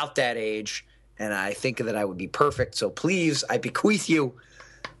about that age, and I think that I would be perfect. So please, I bequeath you,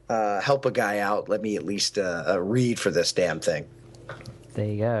 help a guy out. Let me at least read for this damn thing. There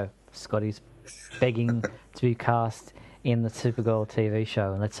you go. Scotty's begging to be cast in the Supergirl TV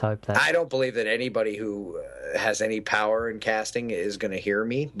show, and let's hope that... I don't believe that anybody who has any power in casting is going to hear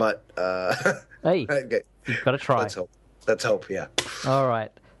me, but... Hey, you've got to try. Let's hope, yeah. All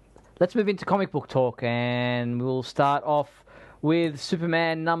right. Let's move into comic book talk, and we'll start off with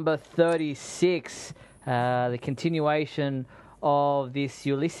Superman number 36, the continuation of this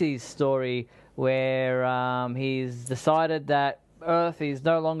Ulysses story where he's decided that Earth is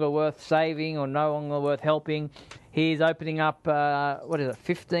no longer worth saving or no longer worth helping. He's opening up,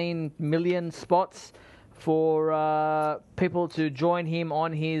 15 million spots for people to join him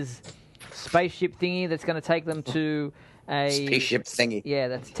on his spaceship thingy that's going to take them to a... Spaceship thingy. Yeah,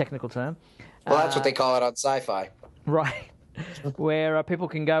 that's a technical term. Well, that's what they call it on sci-fi. Right. where people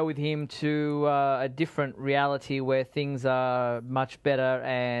can go with him to a different reality where things are much better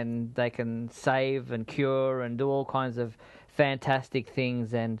and they can save and cure and do all kinds of fantastic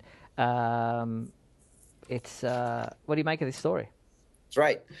things. And it's what do you make of this story? That's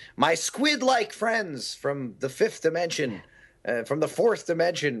right. My squid-like friends from the fifth dimension, from the fourth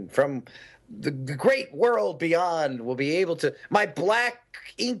dimension, from the great world beyond will be able to. My black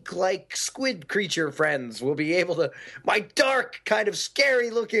ink-like squid creature friends will be able to. My dark, kind of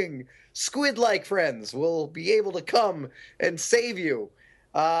scary-looking squid-like friends will be able to come and save you.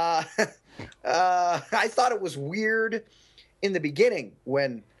 I thought it was weird in the beginning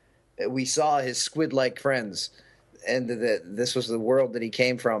when we saw his squid-like friends, and that this was the world that he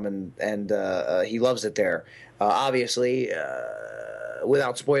came from, and he loves it there. Obviously,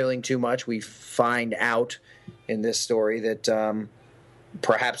 without spoiling too much, we find out in this story that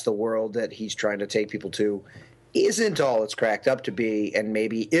perhaps the world that he's trying to take people to isn't all it's cracked up to be, and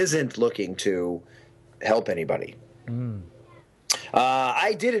maybe isn't looking to help anybody.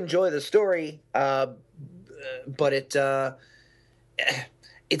 I did enjoy the story, but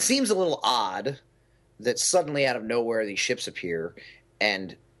it seems a little odd that suddenly out of nowhere these ships appear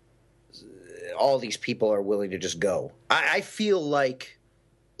and all these people are willing to just go. I feel like,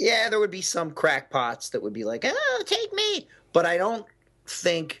 yeah, there would be some crackpots that would be like, oh, take me. But I don't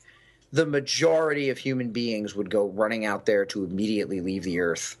think the majority of human beings would go running out there to immediately leave the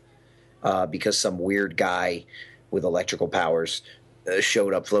Earth because some weird guy with electrical powers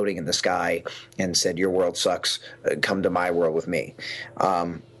showed up floating in the sky and said, your world sucks. Come to my world with me.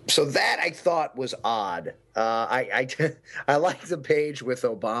 So that I thought was odd. I like the page with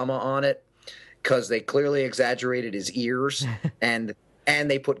Obama on it because they clearly exaggerated his ears and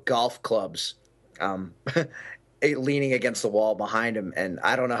they put golf clubs leaning against the wall behind him. And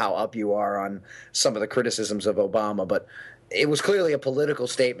I don't know how up you are on some of the criticisms of Obama, but it was clearly a political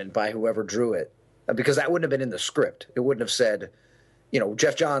statement by whoever drew it, because that wouldn't have been in the script. It wouldn't have said,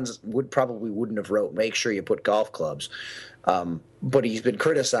 Jeff Johns wouldn't have wrote, make sure you put golf clubs. But he's been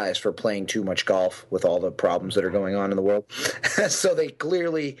criticized for playing too much golf with all the problems that are going on in the world. So they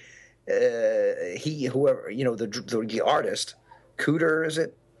clearly, the artist, Cooter, is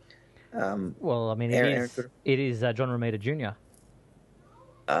it? Well, I mean, it is John Romita Jr.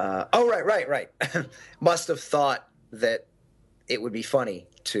 Right. Must have thought that it would be funny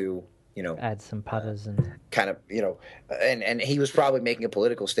to, add some putters and kind of, and he was probably making a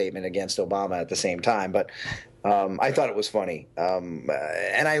political statement against Obama at the same time. But I thought it was funny. And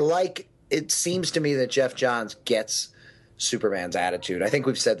it seems to me that Jeff Johns gets Superman's attitude. I think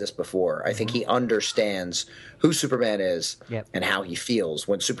we've said this before. I think he understands who Superman is and how he feels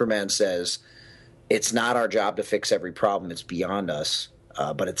when Superman says, it's not our job to fix every problem. It's beyond us,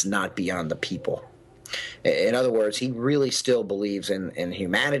 but it's not beyond the people. In other words, he really still believes in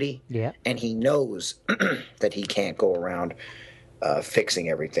humanity, and he knows that he can't go around fixing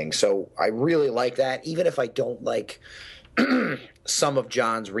everything. So I really like that, even if I don't like some of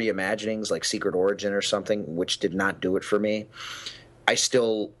John's reimaginings, like Secret Origin or something, which did not do it for me. I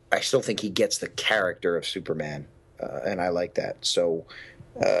still think he gets the character of Superman, and I like that. So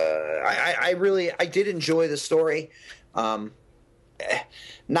I did enjoy the story. Not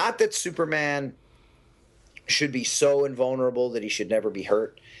that Superman should be so invulnerable that he should never be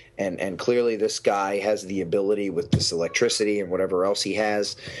hurt. And clearly this guy has the ability with this electricity and whatever else he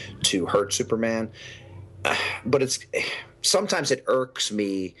has to hurt Superman. But sometimes it irks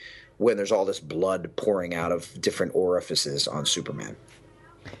me when there's all this blood pouring out of different orifices on Superman.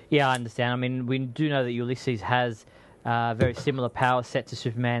 Yeah, I understand. I mean, we do know that Ulysses has very similar power set to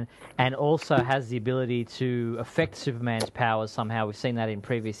Superman and also has the ability to affect Superman's powers somehow. We've seen that in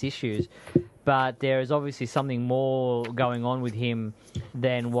previous issues. But there is obviously something more going on with him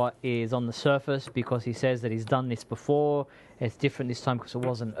than what is on the surface, because he says that he's done this before. It's different this time because it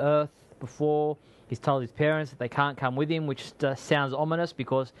wasn't Earth before. He's told his parents that they can't come with him, which sounds ominous,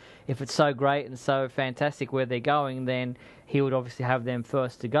 because if it's so great and so fantastic where they're going, then he would obviously have them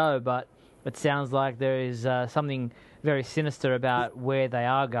first to go. But it sounds like there is something very sinister about where they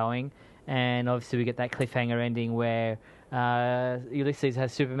are going. And obviously we get that cliffhanger ending where Ulysses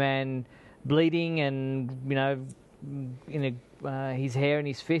has Superman bleeding and, his hair and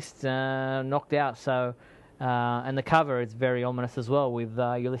his fist knocked out. So, and the cover is very ominous as well, with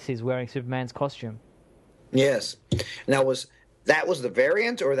Ulysses wearing Superman's costume. Yes. Now, was the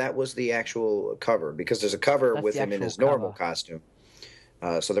variant, or that was the actual cover? Because there's a cover with him in his normal costume.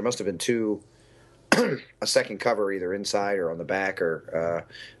 So there must have been a second cover either inside or on the back, or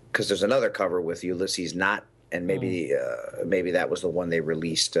because there's another cover with Ulysses not, and maybe that was the one they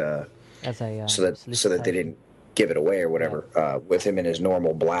released. As a so that they didn't give it away or whatever, with him in his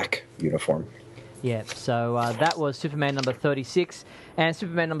normal black uniform. Yeah, so that was Superman number 36, and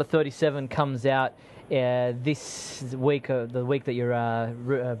Superman number 37 comes out this week, the week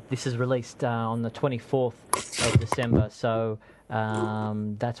that this is released on the 24th of December. So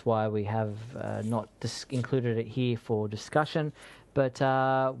that's why we have not included it here for discussion. But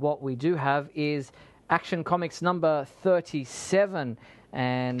what we do have is Action Comics number 37.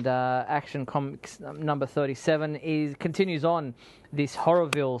 And Action Comics number 37 continues on this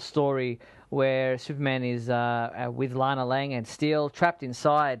Horrorville story where Superman is with Lana Lang and Steel trapped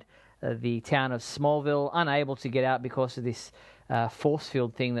inside the town of Smallville, unable to get out because of this force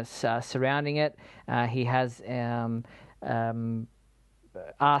field thing that's surrounding it. He has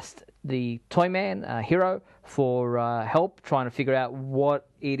asked the Toyman, Hero, for help trying to figure out what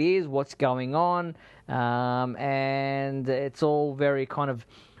it is, what's going on, and it's all very kind of,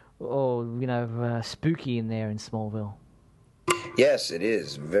 spooky in there in Smallville. Yes, it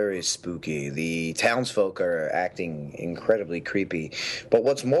is very spooky. The townsfolk are acting incredibly creepy. But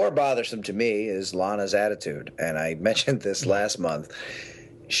what's more bothersome to me is Lana's attitude. And I mentioned this last month.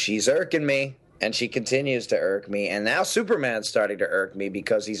 She's irking me, and she continues to irk me. And now Superman's starting to irk me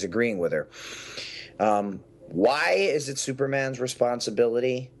because he's agreeing with her. Why is it Superman's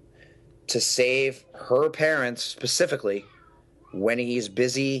responsibility to save her parents specifically when he's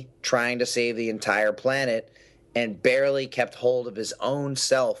busy trying to save the entire planet and barely kept hold of his own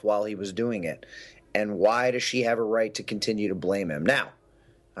self while he was doing it? And why does she have a right to continue to blame him? Now,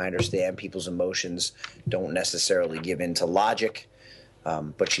 I understand people's emotions don't necessarily give in to logic,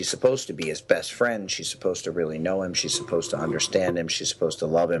 but she's supposed to be his best friend. She's supposed to really know him. She's supposed to understand him. She's supposed to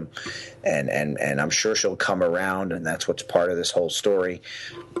love him. And I'm sure she'll come around, and that's what's part of this whole story.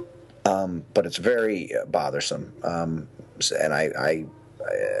 But it's very bothersome. And I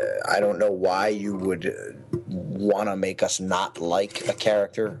don't know why you would want to make us not like a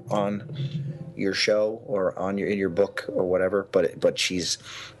character on your show or in your book or whatever, but she's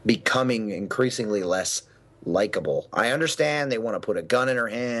becoming increasingly less likable. I understand they want to put a gun in her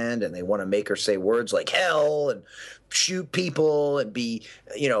hand and they want to make her say words like hell and shoot people and be,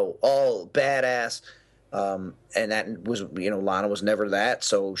 all badass. And that was, Lana was never that,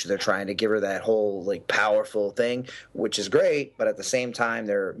 so they're trying to give her that whole powerful thing, which is great, but at the same time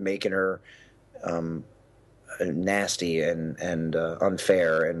they're making her nasty and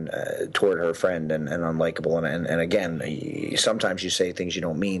unfair and toward her friend and unlikable. And again, sometimes you say things you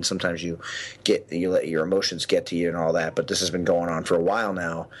don't mean. Sometimes you let your emotions get to you and all that. But this has been going on for a while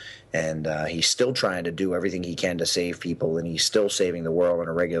now, and he's still trying to do everything he can to save people, and he's still saving the world on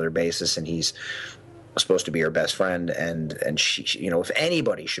a regular basis. And he's supposed to be her best friend, and she, if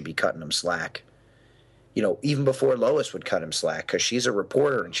anybody should be cutting him slack, even before Lois would cut him slack, because she's a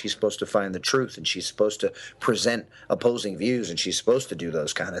reporter and she's supposed to find the truth and she's supposed to present opposing views and she's supposed to do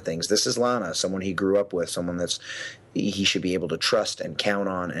those kind of things. This is Lana, someone he grew up with, someone that's he should be able to trust and count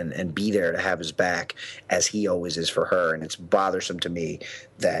on and be there to have his back as he always is for her. And it's bothersome to me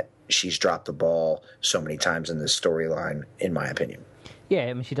that she's dropped the ball so many times in this storyline, in my opinion. Yeah,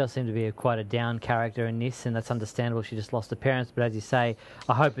 I mean, she does seem to be quite a down character in this, and that's understandable. She just lost her parents. But as you say,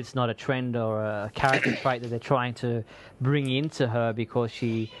 I hope it's not a trend or a character trait that they're trying to bring into her, because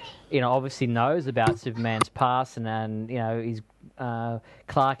she, obviously knows about Superman's past and he's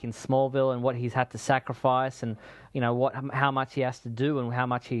Clark in Smallville and what he's had to sacrifice and, how much he has to do and how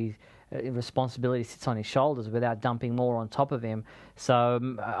much responsibility sits on his shoulders without dumping more on top of him. So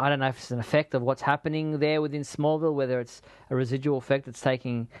I don't know if it's an effect of what's happening there within Smallville, whether it's a residual effect that's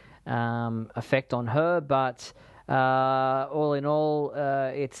taking effect on her, but all in all,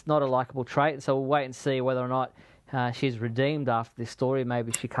 it's not a likable trait. So we'll wait and see whether or not she's redeemed after this story.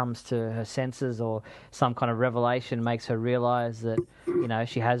 Maybe she comes to her senses, or some kind of revelation makes her realize that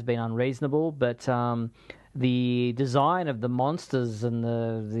she has been unreasonable. But the design of the monsters and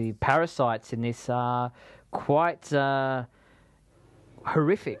the parasites in this are quite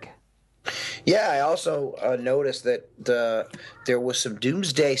horrific. Yeah, I also noticed that there was some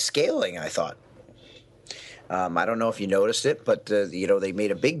doomsday scaling, I thought. I don't know if you noticed it, but they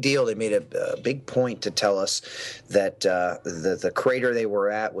made a big deal. They made a big point to tell us that the crater they were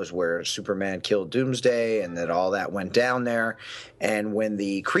at was where Superman killed Doomsday, and that all that went down there. And when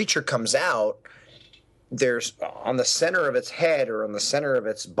the creature comes out, there's on the center of its head or on the center of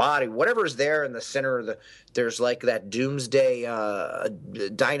its body, whatever's there in the center of there's that Doomsday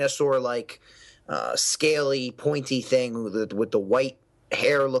dinosaur-like scaly, pointy thing with the white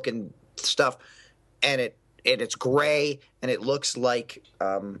hair-looking stuff, and it's gray and it looks like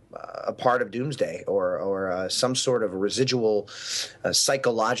a part of Doomsday or some sort of residual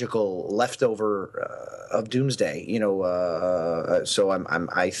psychological leftover of Doomsday. So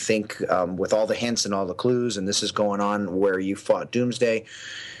I think with all the hints and all the clues, and this is going on where you fought Doomsday.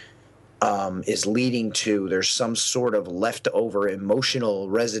 Is leading to there's some sort of leftover emotional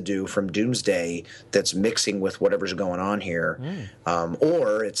residue from Doomsday that's mixing with whatever's going on here,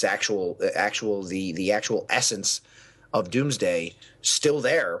 or it's the actual essence of Doomsday still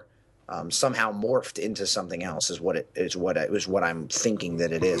there, somehow morphed into something else is what I'm thinking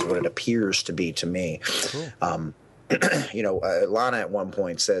that it is, what it appears to be to me. Cool. Lana at one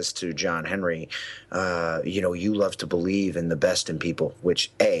point says to John Henry, you love to believe in the best in people,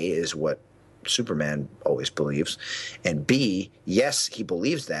 which A, is what Superman always believes, and B, yes, he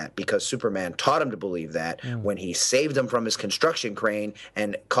believes that because Superman taught him to believe that when he saved him from his construction crane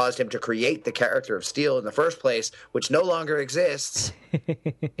and caused him to create the character of Steel in the first place, which no longer exists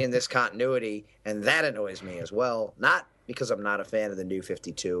in this continuity, and that annoys me as well. Not because I'm not a fan of the New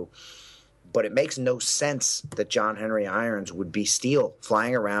 52, but it makes no sense that John Henry Irons would be Steel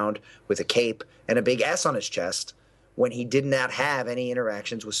flying around with a cape and a big S on his chest when he did not have any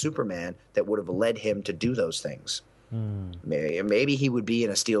interactions with Superman that would have led him to do those things. Maybe he would be in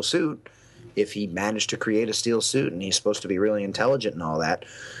a steel suit if he managed to create a steel suit, and he's supposed to be really intelligent and all that.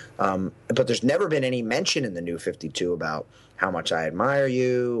 But there's never been any mention in the New 52 about how much I admire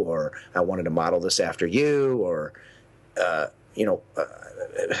you, or I wanted to model this after you, or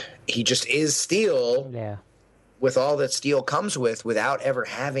he just is Steel with all that Steel comes with without ever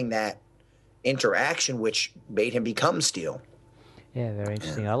having that interaction which made him become Steel. Yeah, very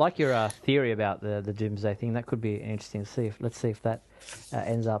interesting. I like your theory about the Doomsday thing. That could be interesting to see. Let's see if that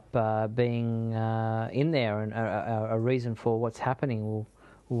ends up being in there and a reason for what's happening. We'll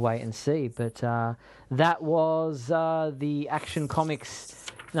wait and see. But that was the Action Comics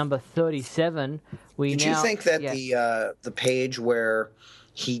number 37. Did you think that the page where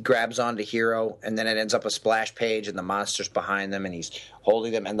he grabs onto Hero and then it ends up a splash page and the monster's behind them and he's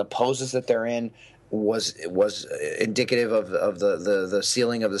holding them and the poses that they're in was indicative of the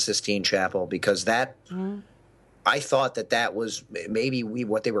ceiling of the Sistine Chapel? Because that I thought that was maybe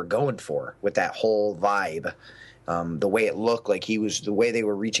what they were going for with that whole vibe. The way it looked like the way they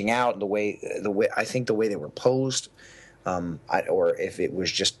were reaching out, and the way I think the way they were posed, or if it was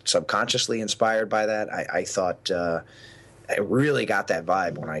just subconsciously inspired by that, I thought I really got that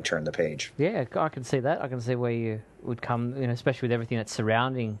vibe when I turned the page. Yeah, I can see that. I can see where you would come, especially with everything that's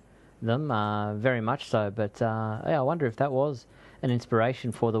surrounding them, very much so. But I wonder if that was an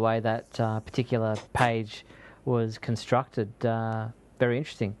inspiration for the way that particular page was constructed. Very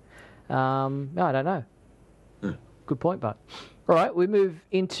interesting. I don't know. Good point, Bart. All right, we move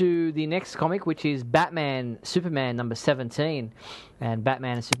into the next comic, which is Batman Superman number 17. And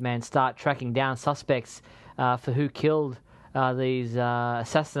Batman and Superman start tracking down suspects for who killed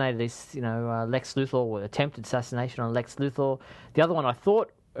assassinated Lex Luthor, or attempted assassination on Lex Luthor. The other one I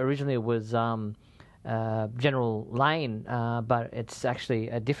thought originally was General Lane, but it's actually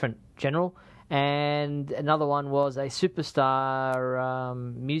a different general. And another one was a superstar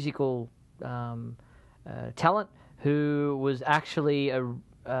musical talent who was actually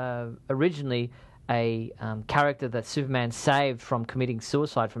originally a character that Superman saved from committing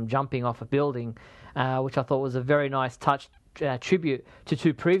suicide, from jumping off a building, which I thought was a very nice touch. Tribute to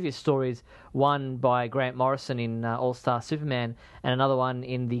two previous stories, one by Grant Morrison in All-Star Superman and another one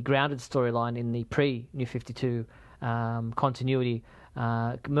in the Grounded storyline in the pre-New 52 continuity,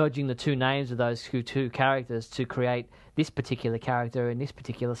 merging the two names of those two characters to create this particular character in this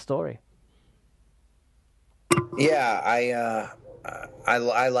particular story. Yeah,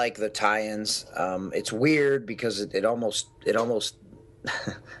 I like the tie-ins. It's weird because it almost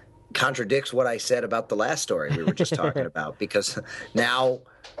contradicts what I said about the last story we were just talking about, because now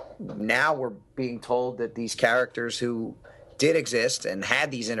we're being told that these characters who did exist and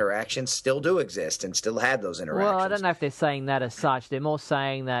had these interactions still do exist and still had those interactions. Well, I don't know if they're saying that as such. They're more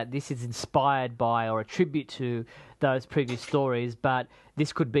saying that this is inspired by or a tribute to those previous stories, but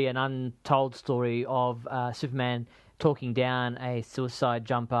this could be an untold story of Superman talking down a suicide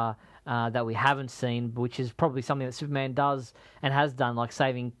jumper that we haven't seen, which is probably something that Superman does and has done, like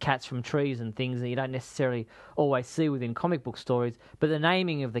saving cats from trees and things that you don't necessarily always see within comic book stories. But the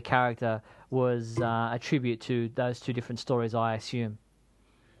naming of the character was a tribute to those two different stories, I assume.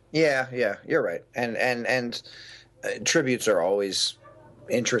 Yeah, you're right. And tributes are always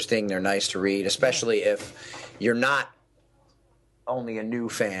interesting. They're nice to read, especially if you're not only a new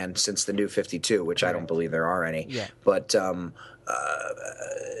fan since the New 52, which I don't believe there are any. Yeah. But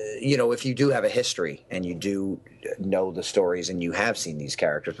if you do have a history and you do know the stories and you have seen these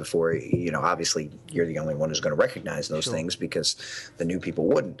characters before, obviously you're the only one who's going to recognize those things because the new people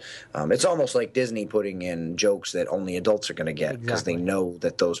wouldn't. It's almost like Disney putting in jokes that only adults are going to get because they know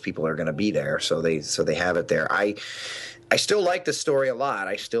that those people are going to be there, so they have it there. I still like the story a lot.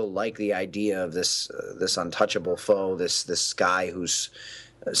 I still like the idea of this untouchable foe, this guy who's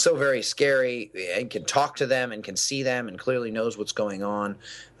so very scary and can talk to them and can see them and clearly knows what's going on,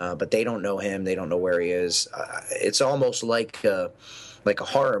 but they don't know him. They don't know where he is. It's almost like a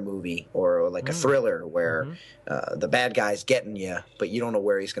horror movie or like a thriller where the bad guy's getting you, but you don't know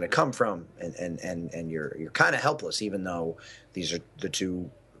where he's going to come from, and you're kind of helpless, even though these are the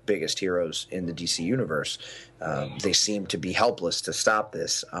two biggest heroes in the DC universe. They seem to be helpless to stop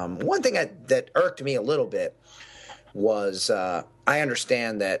this. One thing that irked me a little bit was I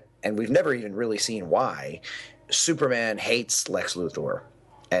understand that, and we've never even really seen why, Superman hates Lex Luthor,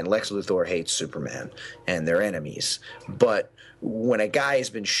 and Lex Luthor hates Superman, and they're enemies. But when a guy has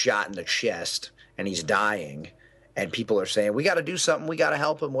been shot in the chest and he's dying, and people are saying, we got to do something, we got to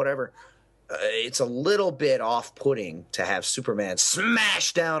help him, whatever, it's a little bit off-putting to have Superman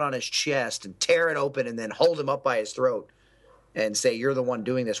smash down on his chest and tear it open and then hold him up by his throat and say, you're the one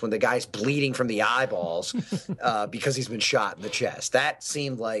doing this, when the guy's bleeding from the eyeballs because he's been shot in the chest. That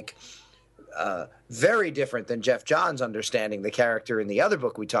seemed like very different than Jeff Johns understanding the character in the other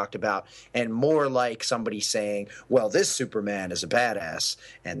book we talked about, and more like somebody saying, well, this Superman is a badass,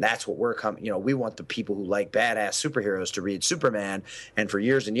 and that's what we're we want the people who like badass superheroes to read Superman, and for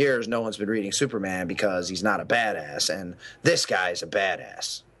years and years, no one's been reading Superman because he's not a badass, and this guy's a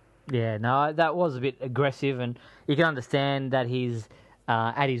badass. Yeah, no, that was a bit aggressive, and you can understand that he's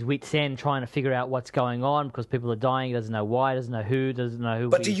at his wit's end trying to figure out what's going on because people are dying. He doesn't know why, doesn't know who.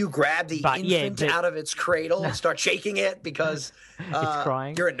 But do you grab the infant out of its cradle and start shaking it because it's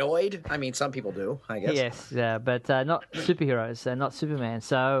crying? You're annoyed? I mean, some people do, I guess. Yes, but not superheroes, not Superman.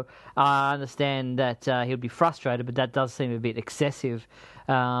 So I understand that he'll be frustrated, but that does seem a bit excessive.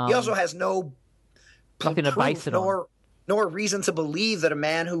 He also has nothing to base it on. Nor reason to believe that a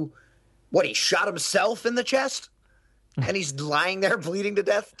man who, he shot himself in the chest? And he's lying there bleeding to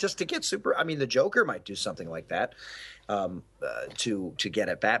death just to get I mean, the Joker might do something like that to get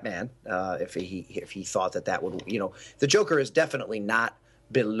at Batman if he thought that would, the Joker is definitely not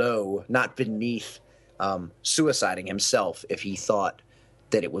beneath suiciding himself if he thought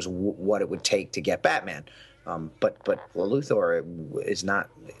that it was what it would take to get Batman. But Luthor is not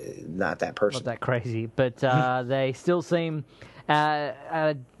that person. Not that crazy, but they still seem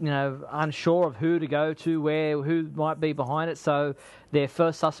unsure of who to go to, who might be behind it. So their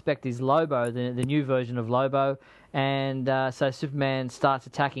first suspect is Lobo, the new version of Lobo, and so Superman starts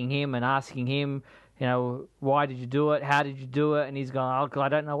attacking him and asking him, why did you do it? How did you do it? And he's going, I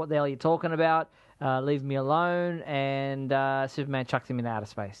don't know what the hell you're talking about. Leave me alone. And Superman chucks him into outer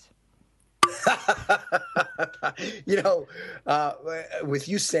space. With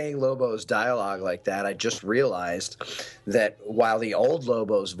you saying Lobo's dialogue like that, I just realized that while the old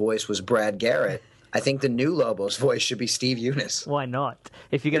Lobo's voice was Brad Garrett, I think the new Lobo's voice should be Steve Eunice. Why not?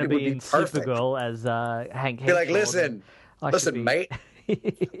 If you're going to be in perfect. Supergirl as Hank Henshaw, be like, listen, mate.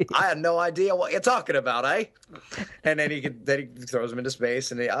 I had no idea what you're talking about, eh? And then he throws him into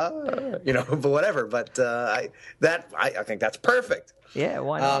space, and but whatever. But I think that's perfect. Yeah,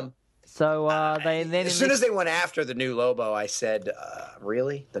 why not? So as soon as they went after the new Lobo, I said,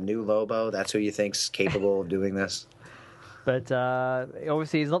 "Really, the new Lobo? That's who you think's capable of doing this?" But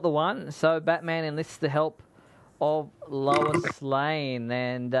obviously, he's not the one. So Batman enlists the help of Lois Lane,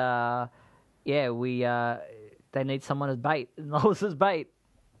 and they need someone as bait. And Lois is bait.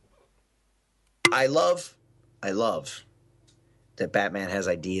 I love that Batman has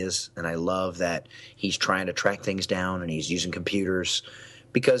ideas, and I love that he's trying to track things down, and he's using computers.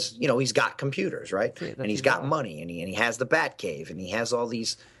 Because, he's got computers, right? Yeah, and he's got money, and he has the Batcave, and he has all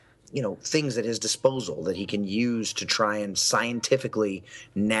these, things at his disposal that he can use to try and scientifically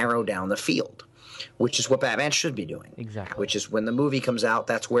narrow down the field, which is what Batman should be doing. Exactly. Which is when the movie comes out,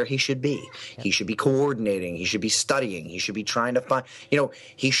 that's where he should be. Yep. He should be coordinating. He should be studying. He should be trying to find,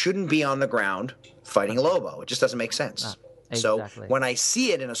 he shouldn't be on the ground fighting Lobo. It just doesn't make sense. No. Exactly. So when I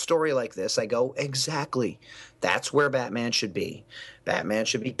see it in a story like this, I go, exactly. That's where Batman should be. Batman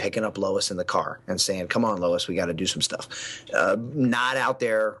should be picking up Lois in the car and saying, come on, Lois, we got to do some stuff. Not out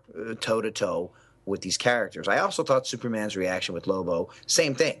there toe-to-toe with these characters. I also thought Superman's reaction with Lobo,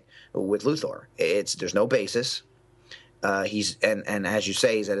 same thing with Luthor. There's no basis. He's and as you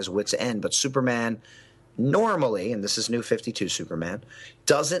say, he's at his wit's end. But Superman normally, and this is New 52 Superman,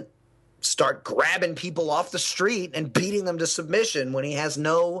 doesn't start grabbing people off the street and beating them to submission when he has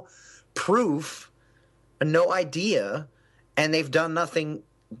no proof, no idea, and they've done nothing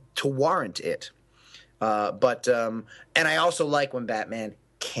to warrant it. And I also like when Batman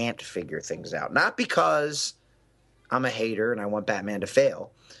can't figure things out. Not because I'm a hater and I want Batman to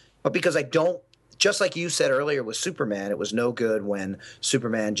fail, but because I don't, just like you said earlier with Superman, it was no good when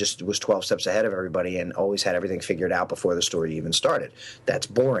Superman just was 12 steps ahead of everybody and always had everything figured out before the story even started. That's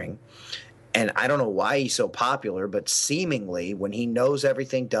boring. And I don't know why he's so popular, but seemingly when he knows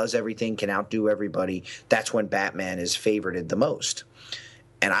everything, does everything, can outdo everybody, that's when Batman is favorited the most.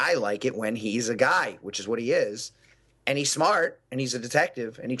 And I like it when he's a guy, which is what he is, and he's smart, and he's a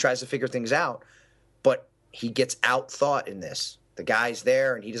detective, and he tries to figure things out, but he gets outthought in this. The guy's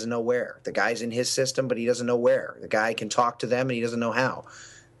there, and he doesn't know where. The guy's in his system, but he doesn't know where. The guy can talk to them, and he doesn't know how.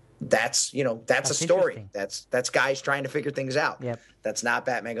 That's a story. That's guys trying to figure things out. Yep. That's not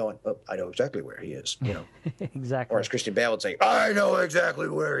Batman going, oh, I know exactly where he is. Exactly. Or as Christian Bale would say, I know exactly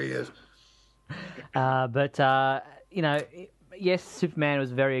where he is. Yes, Superman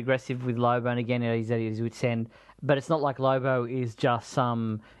was very aggressive with Lobo, and again, he's at his wit's end. But it's not like Lobo is just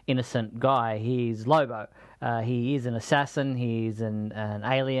some innocent guy. He's Lobo. He is an assassin. He's an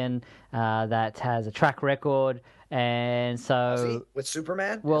alien that has a track record. And so, with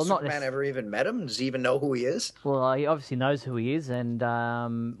Superman? Well, has Superman ever even met him? Does he even know who he is? Well, he obviously knows who he is, and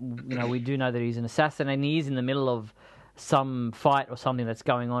we do know that he's an assassin, and he is in the middle of some fight or something that's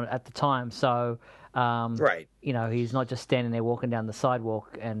going on at the time. So, right. He's not just standing there walking down the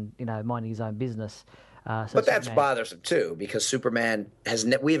sidewalk and minding his own business. But that's bothersome too, because Superman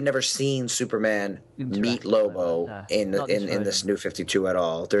we have never seen Superman meet Lobo in this New 52 at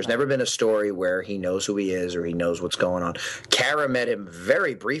all. There's never been a story where he knows who he is or he knows what's going on. Kara met him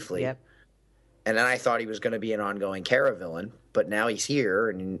very briefly, yep. And then I thought he was going to be an ongoing Kara villain, but now he's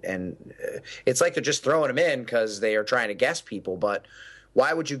here, and it's like they're just throwing him in because they are trying to guess people. But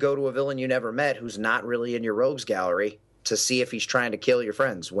why would you go to a villain you never met who's not really in your rogues gallery to see if he's trying to kill your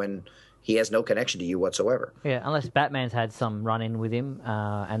friends when he has no connection to you whatsoever? Yeah, unless Batman's had some run-in with him,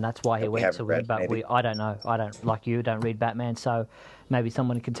 and that's why he went to him. But I don't know. I don't, like you, don't read Batman, so maybe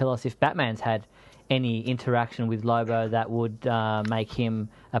someone can tell us if Batman's had any interaction with Lobo that would make him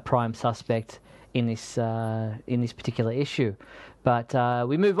a prime suspect in this particular issue. But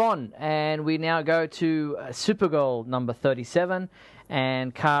we move on, and we now go to Supergirl number 37.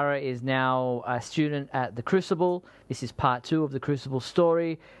 And Kara is now a student at the Crucible. This is part 2 of the Crucible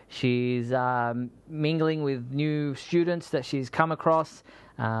story. She's mingling with new students that she's come across.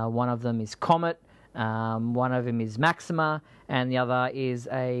 One of them is Comet, one of them is Maxima, and the other is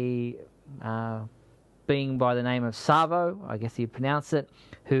a being by the name of Savo, I guess you pronounce it,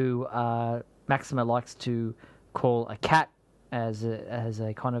 who Maxima likes to call a cat as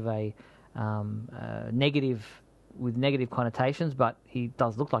a kind of a negative, with negative connotations, but he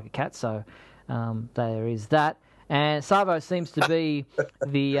does look like a cat, so there is that. And Savo seems to be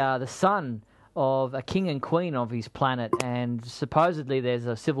the son of a king and queen of his planet, and supposedly there's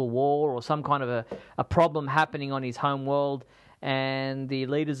a civil war or some kind of a problem happening on his home world, and the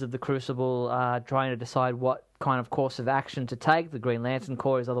leaders of the Crucible are trying to decide what kind of course of action to take. The Green Lantern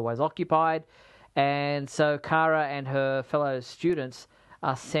Corps is otherwise occupied, and so Kara and her fellow students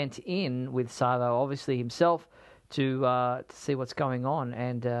are sent in with Savo, obviously himself, to see what's going on,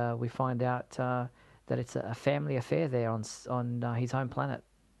 and we find out that it's a family affair there on his home planet.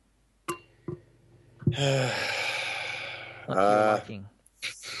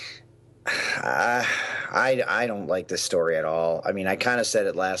 I don't like this story at all. I mean, I kind of said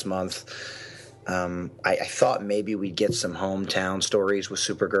it last month. I thought maybe we'd get some hometown stories with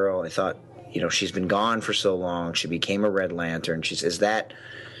Supergirl. I thought, she's been gone for so long. She became a Red Lantern. Is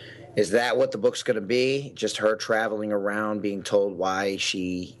that what the book's going to be? Just her traveling around being told why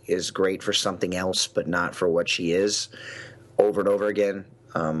she is great for something else, but not for what she is, over and over again.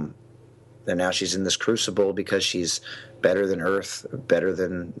 And now she's in this Crucible because she's better than Earth, better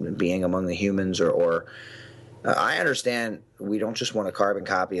than being among the humans, or I understand we don't just want a carbon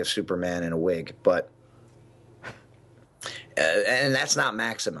copy of Superman in a wig, but and that's not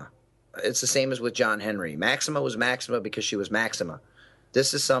Maxima. It's the same as with John Henry. Maxima was Maxima because she was Maxima.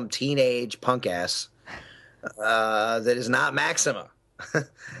 This is some teenage punk ass that is not Maxima.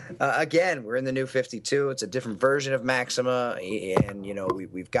 Again, we're in the New 52. It's a different version of Maxima, and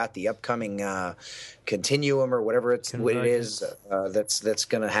we've got the upcoming continuum or whatever what it is that's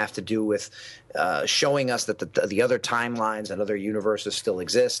going to have to do with showing us that the other timelines and other universes still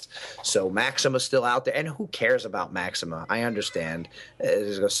exist. So Maxima's still out there, and who cares about Maxima? I understand.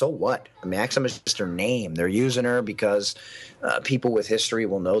 So what? Maxima's just her name. They're using her because people with history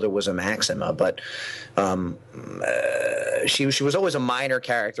will know there was a Maxima, but she was always a minor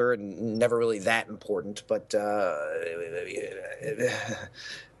character and never really that important. But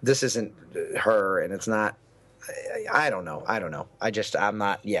this isn't her, and it's not. I don't know. I'm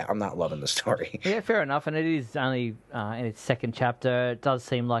not loving the story. Yeah, fair enough. And it is only in its second chapter. It does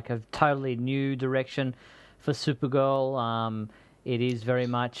seem like a totally new direction for Supergirl. It is very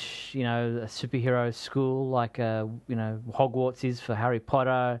much, a superhero school, like Hogwarts is for Harry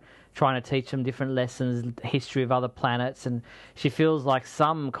Potter, trying to teach them different lessons, history of other planets, and she feels like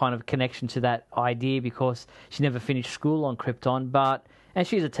some kind of connection to that idea because she never finished school on Krypton, and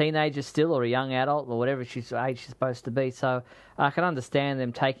she's a teenager still, or a young adult, or whatever age she's supposed to be. So I can understand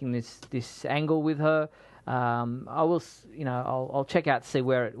them taking this angle with her. I'll check out to see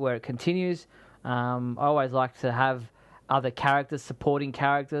where it continues. I always like to have other characters, supporting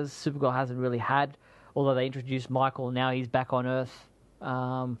characters. Supergirl hasn't really had, although they introduced Michael. Now he's back on Earth,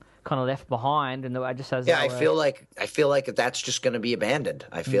 kind of left behind, and I just has. Yeah, I feel like that's just going to be abandoned.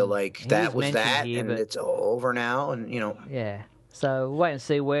 I feel like that was that, here, and it's over now, and Yeah. So we'll wait and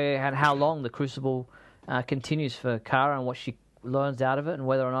see where and how long the Crucible continues for Kara and what she learns out of it, and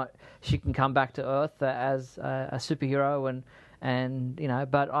whether or not she can come back to Earth as a superhero.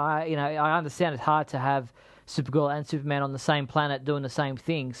 But I understand it's hard to have Supergirl and Superman on the same planet doing the same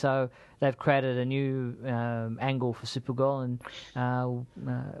thing. So they've created a new angle for Supergirl, and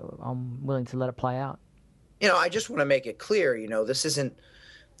I'm willing to let it play out. I just want to make it clear,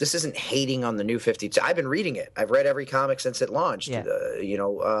 this isn't hating on the New 52. I've been reading it. I've read every comic since it launched. Yeah.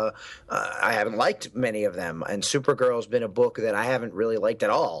 I haven't liked many of them. And Supergirl's been a book that I haven't really liked at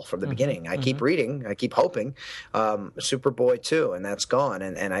all from the beginning. I keep reading. I keep hoping. Superboy, too, and that's gone.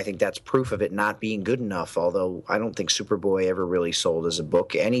 And I think that's proof of it not being good enough, although I don't think Superboy ever really sold as a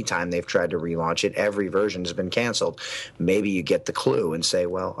book. Anytime they've tried to relaunch it, every version has been canceled. Maybe you get the clue and say,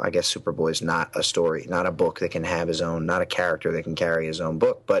 well, I guess Superboy's not a story, not a book that can have his own, not a character that can carry his own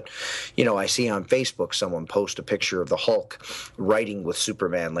book. But, I see on Facebook someone post a picture of the Hulk writing with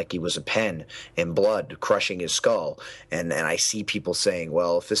Superman like he was a pen and blood crushing his skull. And I see people saying,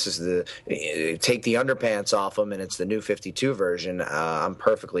 well, if this is take the underpants off him and it's the New 52 version, I'm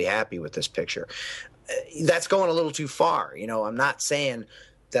perfectly happy with this picture. That's going a little too far. I'm not saying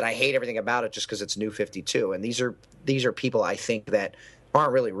that I hate everything about it just because it's New 52. And these are people I think that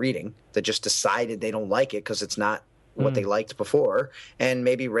aren't really reading, that just decided they don't like it because it's not what they liked before, and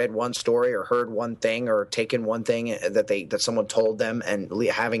maybe read one story or heard one thing or taken one thing that someone told them, and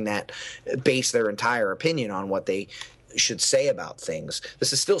having that base their entire opinion on what they should say about things.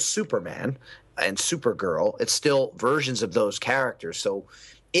 This is still Superman and Supergirl. It's still versions of those characters. So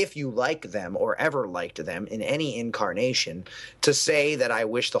if you like them or ever liked them in any incarnation, to say that I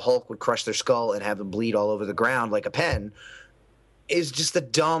wish the Hulk would crush their skull and have them bleed all over the ground like a pen is just a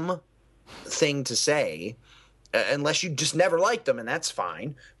dumb thing to say. Unless you just never liked them, and that's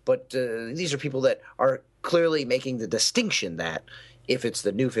fine. But these are people that are clearly making the distinction that if it's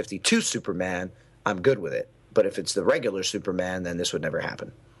the New 52 Superman, I'm good with it. But if it's the regular Superman, then this would never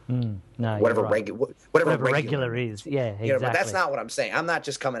happen. No, whatever right. whatever regular is, yeah, exactly. But that's not what I'm saying. I'm not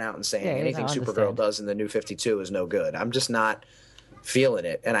just coming out and saying anything Supergirl does in the New 52 is no good. I'm just not feeling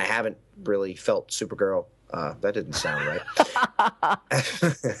it, and I haven't really felt Supergirl. That didn't sound right.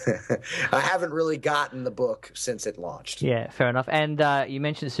 I haven't really gotten the book since it launched. Yeah, fair enough. And you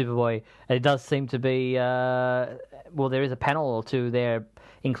mentioned Superboy. It does seem to be, there is a panel or two there,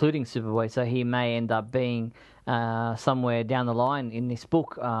 including Superboy, so he may end up being somewhere down the line in this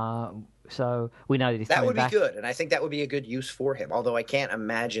book. So we know that he's coming back. That would be good, and I think that would be a good use for him, although I can't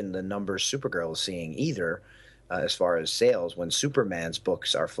imagine the numbers Supergirl is seeing either. As far as sales, when Superman's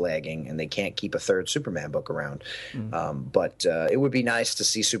books are flagging and they can't keep a third Superman book around. But it would be nice to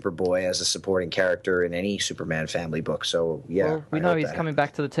see Superboy as a supporting character in any Superman family book. So, yeah. Well, we know he's coming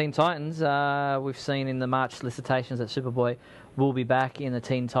back to the Teen Titans. We've seen in the March solicitations that Superboy will be back in the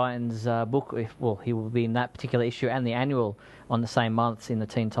Teen Titans book. He will be in that particular issue and the annual on the same months in the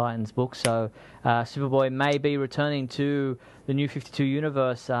Teen Titans book. So Superboy may be returning to the New 52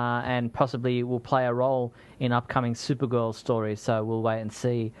 universe and possibly will play a role in upcoming Supergirl stories. So we'll wait and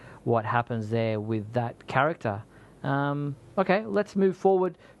see what happens there with that character. Okay, let's move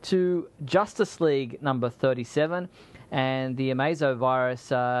forward to Justice League number 37, and the Amazo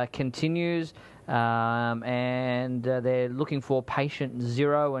virus continues, and they're looking for Patient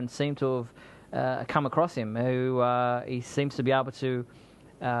Zero and seem to have come across him, who he seems to be able to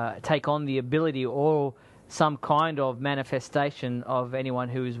take on the ability or some kind of manifestation of anyone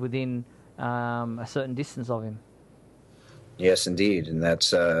who is within a certain distance of him. Yes, indeed, and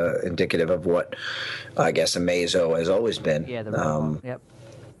that's indicative of what I guess Amazo has always been. Yeah, the robot. Yep.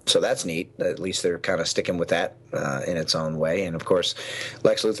 So that's neat. At least they're kind of sticking with that in its own way. And of course,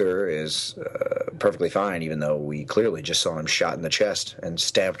 Lex Luthor is perfectly fine, even though we clearly just saw him shot in the chest and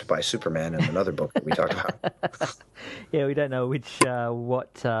stabbed by Superman in another book that we talked about. Yeah, we don't know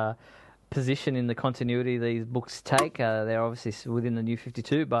what position in the continuity these books take. They're obviously within the New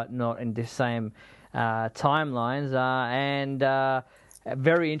 52, but not in the same timelines. And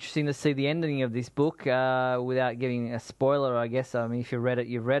very interesting to see the ending of this book without giving a spoiler, I guess. I mean, if you've read it,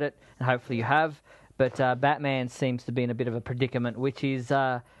 you've read it, and hopefully you have. But Batman seems to be in a bit of a predicament, which is,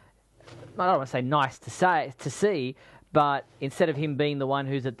 I don't want to say nice to see, but instead of him being the one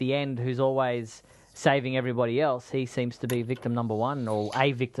who's at the end, who's always saving everybody else, he seems to be victim number one, or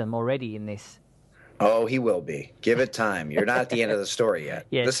a victim already in this. Oh, he will be. Give it time. You're not at the end of the story yet.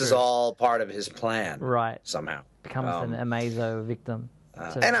 Yeah, this is all part of his plan. Right. Somehow. Becomes an Amazo victim.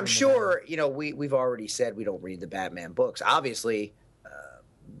 And I'm sure, we've already said we don't read the Batman books. Obviously,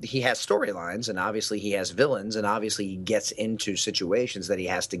 he has storylines, and obviously he has villains, and obviously he gets into situations that he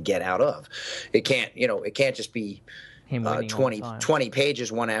has to get out of. It can't just be him 20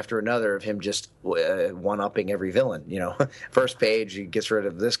 pages one after another of him just one-upping every villain. First page he gets rid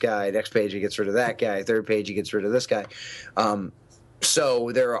of this guy, next page he gets rid of that guy, third page he gets rid of this guy.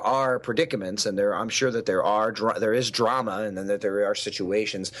 So there are predicaments, and I'm sure that there is drama, and then that there are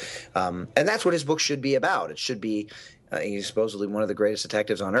situations, and that's what his book should be about. It should be. He's supposedly one of the greatest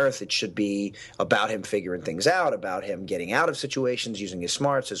detectives on Earth. It should be about him figuring things out, about him getting out of situations, using his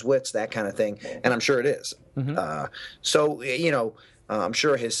smarts, his wits, that kind of thing. And I'm sure it is. Mm-hmm. I'm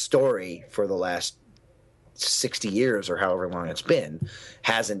sure his story for the last 60 years or however long it's been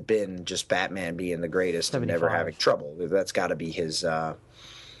hasn't been just Batman being the greatest 75. And never having trouble. That's got to be his.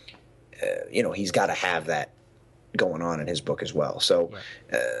 He's got to have that going on in his book as well. So,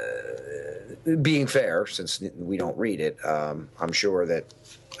 being fair, since we don't read it, I'm sure that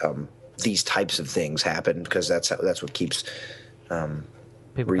these types of things happen because that's what keeps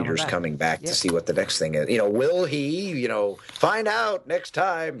readers coming back to see what the next thing is. Will he? Find out next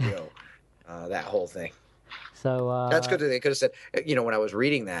time. That whole thing. So that's good. They could have said, when I was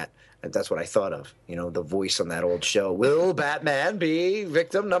reading that, that's what I thought of. The voice on that old show. Will Batman be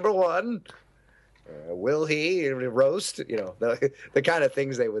victim number one? Will he roast? The kind of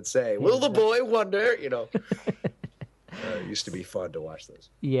things they would say. Will the boy wonder? It used to be fun to watch those.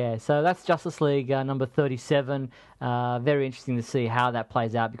 Yeah, so that's Justice League number 37. Very interesting to see how that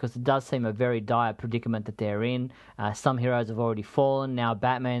plays out because it does seem a very dire predicament that they're in. Some heroes have already fallen. Now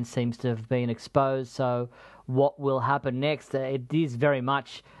Batman seems to have been exposed. So what will happen next? It is very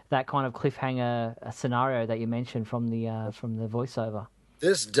much that kind of cliffhanger scenario that you mentioned from the voiceover.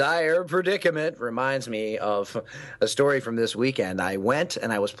 This dire predicament reminds me of a story from this weekend. I went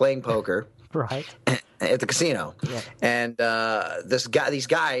and I was playing poker. Right. At the casino. Yeah. And these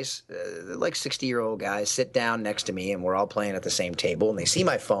guys, like 60-year-old guys, sit down next to me, and we're all playing at the same table, and they see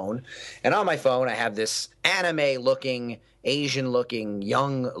my phone. And on my phone, I have this anime-looking, Asian-looking,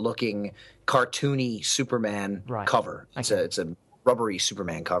 young-looking, cartoony Superman cover. Okay. It's a rubbery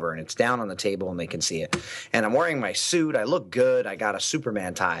Superman cover, and it's down on the table, and they can see it. And I'm wearing my suit. I look good. I got a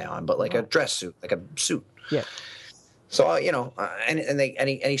Superman tie on, but like a dress suit, like a suit. Yeah. So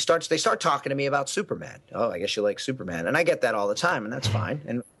they start talking to me about Superman. Oh, I guess you like Superman, and I get that all the time, and that's fine.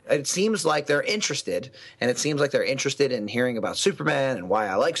 And it seems like they're interested, in hearing about Superman and why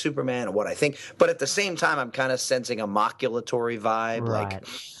I like Superman and what I think. But at the same time, I'm kind of sensing a moculatory vibe,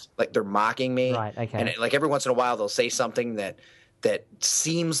 like they're mocking me. Right. Okay. And like every once in a while, they'll say something that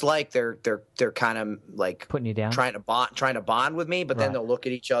seems like they're kind of like putting you down, trying to bond with me. But then they'll look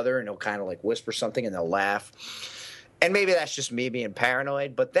at each other and they'll kind of like whisper something and they'll laugh. And maybe that's just me being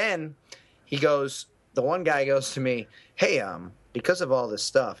paranoid. But then the one guy goes to me, hey, because of all this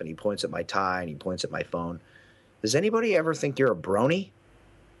stuff, and he points at my tie and he points at my phone, does anybody ever think you're a brony?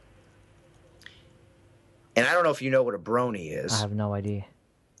 And I don't know if you know what a brony is. I have no idea.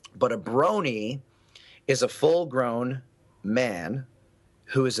 But a brony is a full-grown man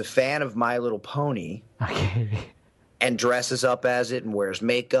who is a fan of My Little Pony. Okay. And dresses up as it and wears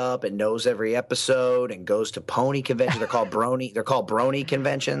makeup and knows every episode and goes to pony conventions. They're called brony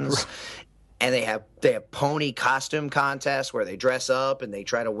conventions. and they have pony costume contests where they dress up and they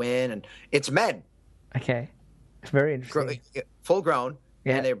try to win, and it's men, Okay. Very interesting. full grown,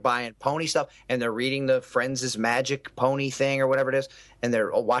 Yeah. and they're buying pony stuff, and they're reading the Friends' Magic Pony thing or whatever it is, and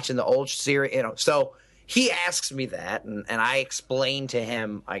they're watching the old series, So he asks me that, and I explain to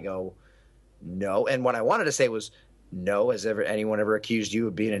him, I go, no. And what I wanted to say was, no, has anyone ever accused you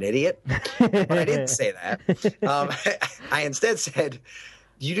of being an idiot? But I didn't say that. I instead said,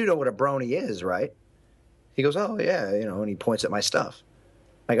 you do know what a brony is, right? He goes, oh, yeah, and he points at my stuff.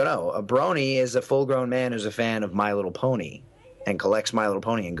 I go, no, a brony is a full-grown man who's a fan of My Little Pony and collects My Little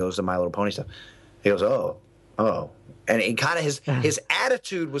Pony and goes to My Little Pony stuff. He goes, oh. And he kind of, his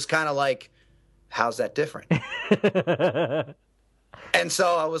attitude was kind of like, how's that different? And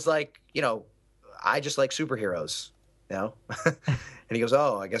so I was like, I just like superheroes, And he goes,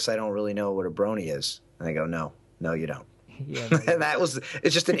 oh, I guess I don't really know what a brony is. And I go, no, you don't. Yeah, And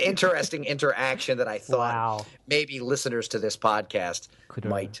it's just an interesting interaction that I thought maybe listeners to this podcast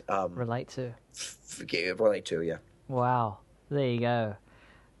might relate to. Relate to, yeah. Wow. There you go.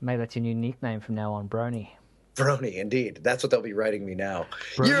 Maybe that's your new nickname from now on, Brony. Brony, indeed. That's what they'll be writing me now.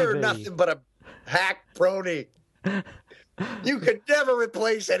 Brony You're B. nothing but a hack brony. You could never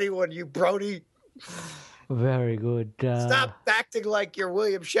replace anyone, you brony. Very good. Stop acting like you're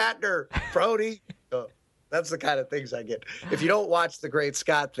William Shatner, brony. That's the kind of things I get. If you don't watch the Great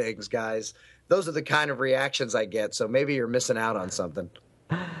Scott things, guys, those are the kind of reactions I get. So maybe you're missing out on something.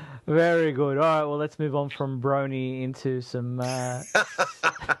 Very good. All right, well, let's move on from Brony into some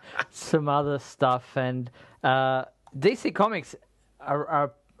some other stuff. And DC Comics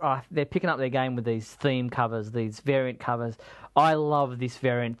are they're picking up their game with these theme covers, these variant covers. I love this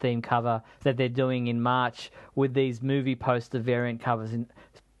variant theme cover that they're doing in March with these movie poster variant covers,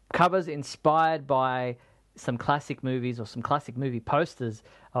 covers inspired by some classic movies or some classic movie posters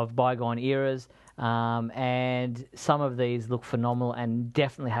of bygone eras. And some of these look phenomenal and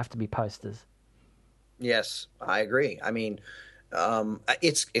definitely have to be posters. Yes, I agree. I mean,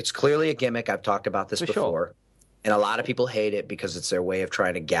 it's clearly a gimmick. I've talked about this before. Sure. And a lot of people hate it because it's their way of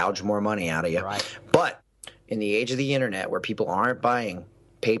trying to gouge more money out of you. Right. But in the age of the internet where people aren't buying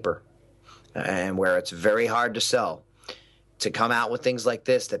paper and where it's very hard to sell, to come out with things like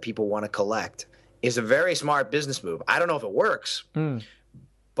this that people want to collect is a very smart business move. I don't know if it works,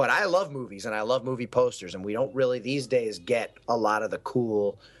 but I love movies and I love movie posters, and we don't really these days get a lot of the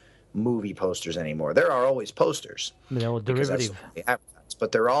cool movie posters anymore. There are always posters. They're all derivative.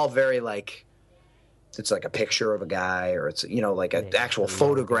 But they're all very it's like a picture of a guy, or it's like an actual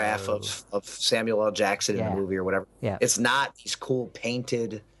photograph of Samuel L. Jackson in the movie or whatever. Yeah. It's not these cool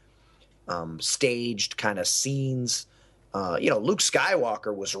painted, staged kind of scenes. Luke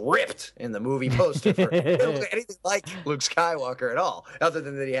Skywalker was ripped in the movie poster. They don't look anything like Luke Skywalker at all, other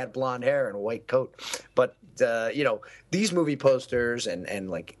than that he had blonde hair and a white coat. But these movie posters and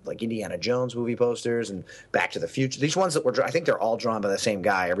like Indiana Jones movie posters and Back to the Future, these ones that I think they're all drawn by the same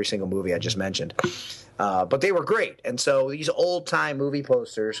guy. Every single movie I just mentioned, but they were great. And so these old time movie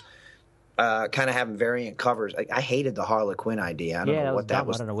posters kind of having variant covers. I hated the Harley Quinn idea. I don't know what that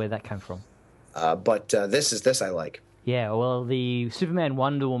was. I don't know where that came from. But this I like. Yeah, well, the Superman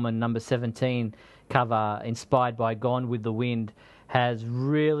Wonder Woman number 17 cover, inspired by Gone with the Wind, has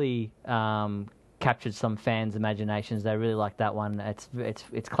really captured some fans' imaginations. They really like that one.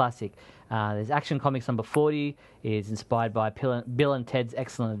 It's classic. There's Action Comics number 40 is inspired by Bill and Ted's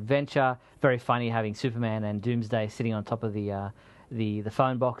Excellent Adventure. Very funny having Superman and Doomsday sitting on top of the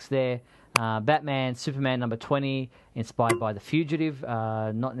phone box there. Batman Superman number 20 inspired by The Fugitive.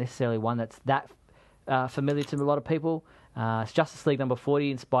 Not necessarily one that's that familiar to a lot of people. Justice League number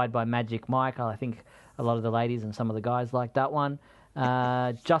 40 inspired by Magic Mike. I think a lot of the ladies and some of the guys like that one.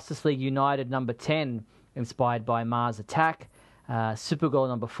 Justice League United number 10 inspired by Mars Attack. Supergirl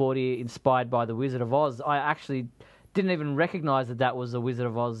number 40 inspired by The Wizard of Oz. I actually didn't even recognize that was the Wizard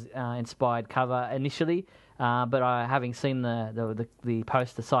of Oz inspired cover initially, but having seen the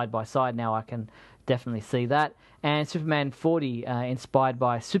poster side by side now, I can definitely see that. And Superman 40 inspired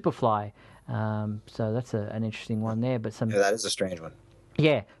by Superfly. So that's an interesting one there. But that is a strange one.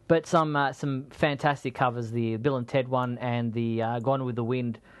 Yeah, but some fantastic covers. The Bill and Ted one and the Gone with the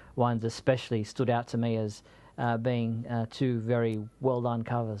Wind ones especially stood out to me as being two very well done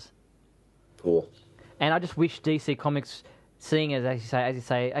covers. Cool. And I just wish DC Comics, seeing as you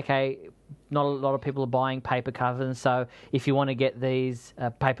say, okay, not a lot of people are buying paper covers, so if you want to get these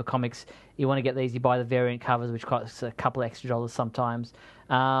paper comics, you buy the variant covers, which costs a couple extra dollars sometimes,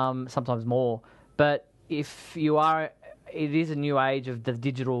 sometimes more. But if you are, it is a new age of the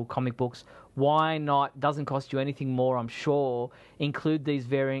digital comic books. Why not? Doesn't cost you anything more, I'm sure. Include these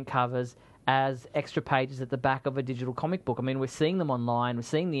variant covers as extra pages at the back of a digital comic book. I mean, we're seeing them online, we're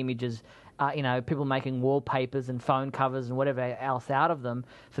seeing the images, people making wallpapers and phone covers and whatever else out of them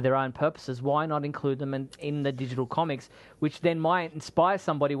for their own purposes. Why not include them in the digital comics, which then might inspire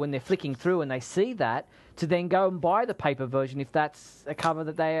somebody when they're flicking through and they see that to then go and buy the paper version if that's a cover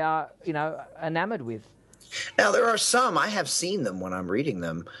that they are, enamored with. Now, there are some, I have seen them when I'm reading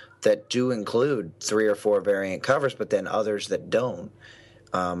them, that do include 3 or 4 variant covers, but then others that don't.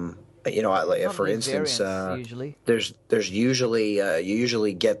 For instance, usually. there's usually you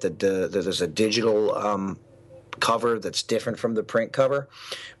usually get there's a digital cover that's different from the print cover,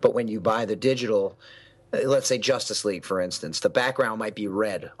 but when you buy the digital, let's say Justice League, for instance, the background might be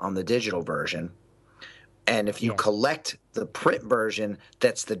red on the digital version, and if you collect the print version,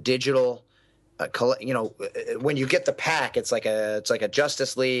 that's the digital. When you get the pack, it's like a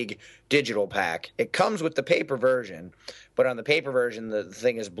Justice League digital pack. It comes with the paper version, but on the paper version, the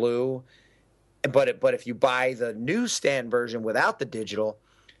thing is blue. But if you buy the newsstand version without the digital,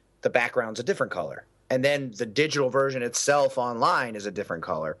 the background's a different color, and then the digital version itself online is a different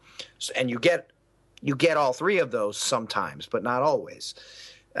color. And you get all 3 of those sometimes, but not always.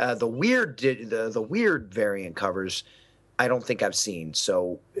 The weird variant covers, I don't think I've seen.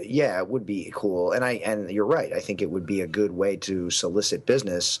 So yeah, it would be cool. And you're right. I think it would be a good way to solicit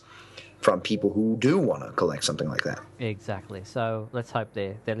business from people who do want to collect something like that. Exactly. So let's hope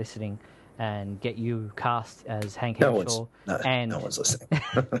they're listening and get you cast as Hank Henshaw. No one's listening.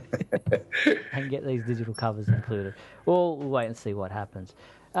 And get these digital covers included. We'll wait and see what happens.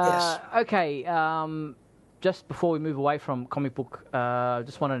 Yes. Okay. Just before we move away from comic book,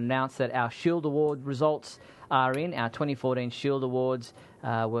 just want to announce that our Shield Award results are in. Our 2014 Shield Awards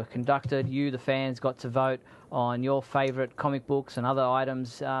were conducted. You, the fans, got to vote on your favourite comic books and other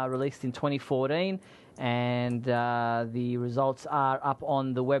items released in 2014. And the results are up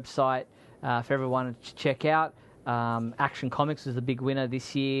on the website for everyone to check out. Action Comics was the big winner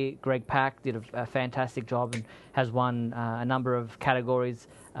this year. Greg Pak did a fantastic job and has won a number of categories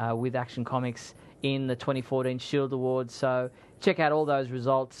with Action Comics in the 2014 Shield Awards. So check out all those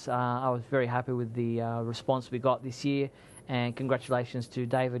results. I was very happy with the response we got this year. And congratulations to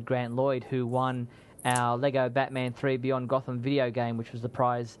David Grant Lloyd, who won our Lego Batman 3 Beyond Gotham video game, which was the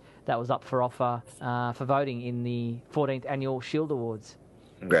prize that was up for offer for voting in the 14th Annual Shield Awards.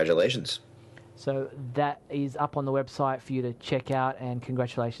 Congratulations. So that is up on the website for you to check out, and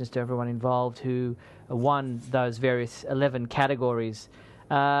congratulations to everyone involved who won those various 11 categories.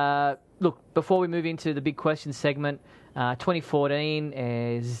 Look, before we move into the big question segment, 2014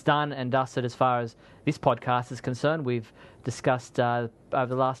 is done and dusted as far as this podcast is concerned. We've discussed over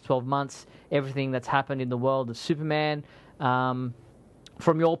the last 12 months everything that's happened in the world of Superman. From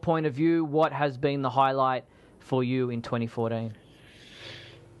your point of view, what has been the highlight for you in 2014?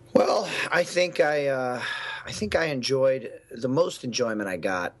 Well, I think I enjoyed the most enjoyment I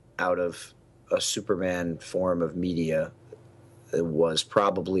got out of a Superman form of media was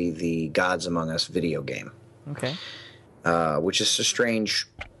probably the Gods Among Us video game. Okay. Which is a strange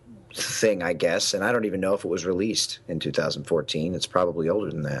thing, I guess, and I don't even know if it was released in 2014. It's probably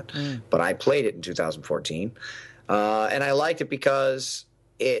older than that. But I played it in 2014, and I liked it because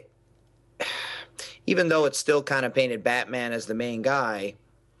it, even though it still kind of painted Batman as the main guy,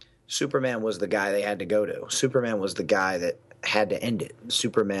 Superman was the guy they had to go to. Superman was the guy that had to end it.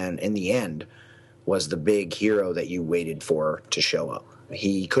 Superman, in the end, was the big hero that you waited for to show up.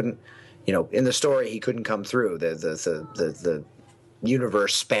 He couldn't, in the story, he couldn't come through. The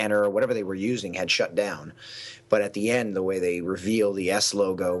universe spanner or whatever they were using had shut down. But at the end, the way they reveal the S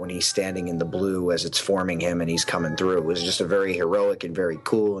logo when he's standing in the blue as it's forming him and he's coming through was just a very heroic and very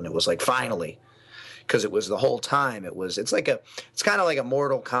cool. And it was like, finally. Because it was the whole time. It's kind of like a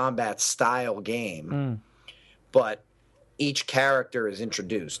Mortal Kombat style game, but each character is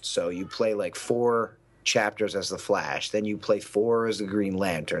introduced. So you play like 4 chapters as the Flash, then you play 4 as the Green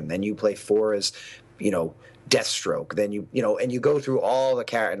Lantern, then you play 4 as, Deathstroke, then and you go through all the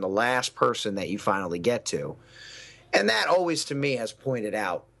characters, and the last person that you finally get to, and that always to me has pointed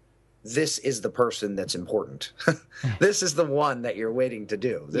out, this is the person that's important. This is the one that you're waiting to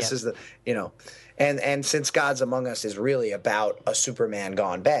do. This is the, and since Gods Among Us is really about a Superman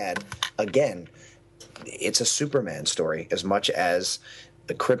gone bad, again, it's a Superman story as much as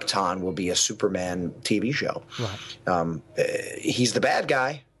the Krypton will be a Superman TV show. Right. He's the bad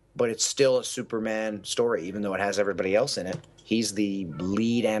guy, but it's still a Superman story, even though it has everybody else in it. He's the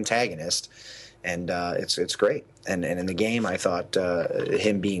lead antagonist. And it's great. And in the game, I thought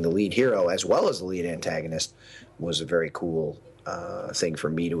him being the lead hero as well as the lead antagonist was a very cool thing for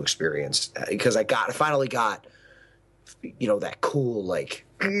me to experience because I finally got that cool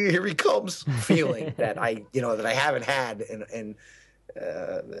here he comes feeling that I haven't had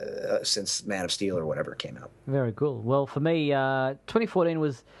since Man of Steel or whatever came out. Very cool. Well, for me, 2014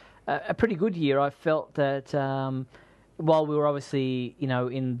 was a pretty good year. I felt that while we were obviously,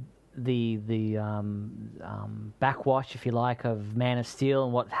 in the backwash, if you like, of Man of Steel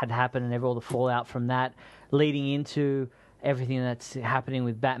and what had happened and all the fallout from that, leading into everything that's happening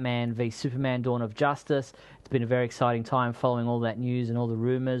with Batman v Superman: Dawn of Justice. It's been a very exciting time following all that news and all the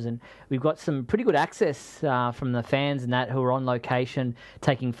rumours, and we've got some pretty good access from the fans and that who are on location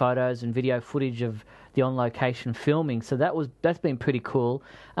taking photos and video footage of the on-location filming. So that's been pretty cool.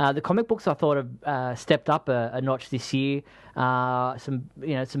 The comic books I thought have stepped up a notch this year. Some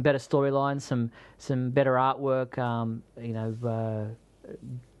better storylines, some better artwork.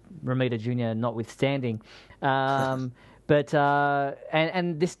 Ramita Jr. notwithstanding. But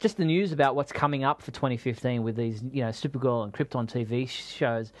and this just the news about what's coming up for 2015 with these Supergirl and Krypton TV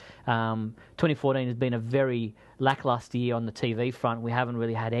shows. 2014 has been a very lackluster year on the TV front. We haven't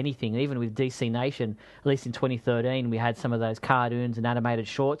really had anything, even with DC Nation. At least in 2013, we had some of those cartoons and animated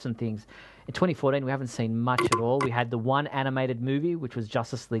shorts and things. In 2014, we haven't seen much at all. We had the one animated movie, which was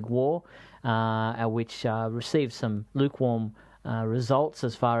Justice League War, which received some lukewarm results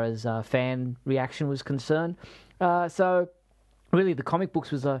as far as fan reaction was concerned. So really the comic books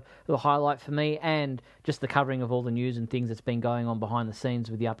was a highlight for me, and just the covering of all the news and things that's been going on behind the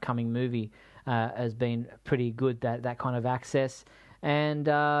scenes with the upcoming movie has been pretty good, that kind of access. And,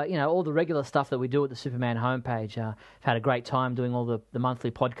 all the regular stuff that we do at the Superman homepage. I've had a great time doing all the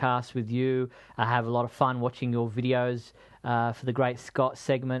monthly podcasts with you. I have a lot of fun watching your videos for the Great Scott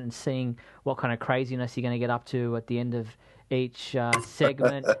segment and seeing what kind of craziness you're going to get up to at the end of each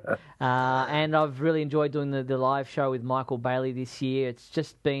segment. And I've really enjoyed doing the live show with Michael Bailey this year. It's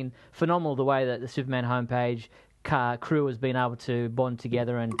just been phenomenal the way that the Superman homepage crew has been able to bond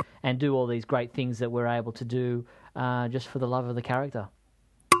together and do all these great things that we're able to do just for the love of the character.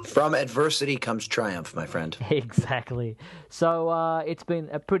 From adversity comes triumph, my friend. Exactly. So it's been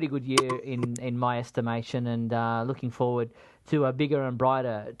a pretty good year in my estimation, and looking forward to a bigger and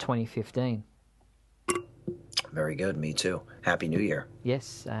brighter 2015. Very good. Me too. Happy New Year.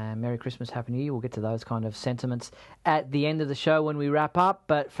 Yes. Merry Christmas, Happy New Year. We'll get to those kind of sentiments at the end of the show when we wrap up.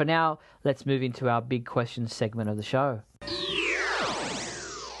 But for now, let's move into our big questions segment of the show.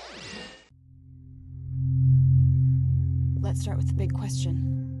 Let's start with the big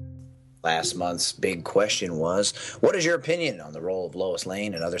question. Last month's big question was, what is your opinion on the role of Lois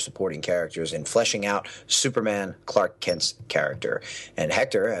Lane and other supporting characters in fleshing out Superman Clark Kent's character? And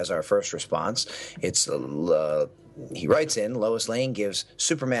Hector has our first response. He writes in, Lois Lane gives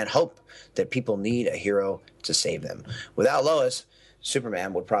Superman hope that people need a hero to save them. Without Lois,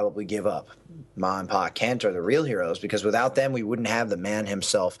 Superman would probably give up. Ma and Pa Kent are the real heroes because without them we wouldn't have the man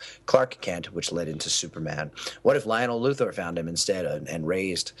himself, Clark Kent, which led into Superman. What if Lionel Luthor found him instead and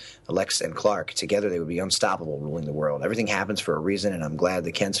raised Lex and Clark? Together they would be unstoppable, ruling the world. Everything happens for a reason, and I'm glad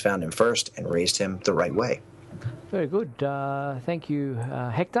the Kents found him first and raised him the right way. Very good. Thank you,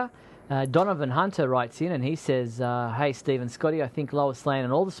 Hector. Donovan Hunter writes in and he says, hey, Steve and Scotty, I think Lois Lane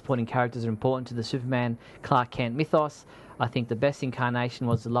and all the supporting characters are important to the Superman Clark Kent mythos. I think the best incarnation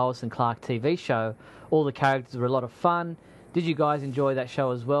was the Lois and Clark TV show. All the characters were a lot of fun. Did you guys enjoy that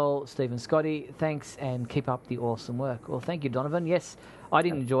show as well? Steve and Scotty, thanks and keep up the awesome work. Well, thank you, Donovan. Yes, I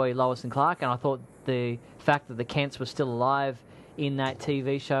did enjoy Lois and Clark, and I thought the fact that the Kents were still alive in that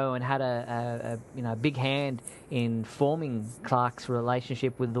TV show and had a big hand in forming Clark's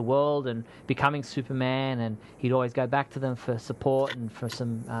relationship with the world and becoming Superman, and he'd always go back to them for support and for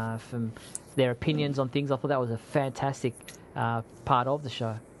some from their opinions on things. I thought that was a fantastic part of the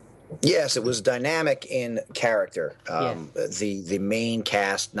show. Yes, it was dynamic in character. The main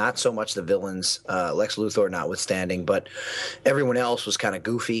cast, not so much the villains, Lex Luthor notwithstanding, but everyone else was kind of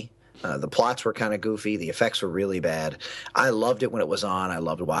goofy. The plots were kind of goofy. The effects were really bad. I loved it when it was on. I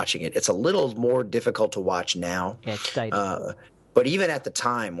loved watching it. It's a little more difficult to watch now. Yeah, it's dated. But even at the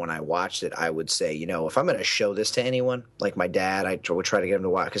time when I watched it, I would say, if I'm going to show this to anyone, like my dad, I would try to get him to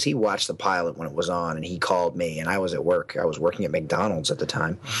watch, because he watched the pilot when it was on, and he called me, and I was at work. I was working at McDonald's at the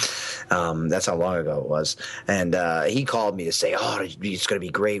time. That's how long ago it was. And he called me to say, it's going to be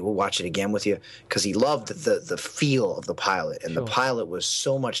great. We'll watch it again with you, because he loved the feel of the pilot. And Sure. The pilot was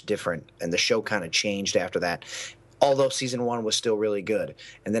so much different, and the show kind of changed after that. Although season 1 was still really good,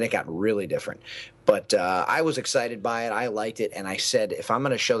 and then it got really different. But I was excited by it. I liked it, and I said, if I'm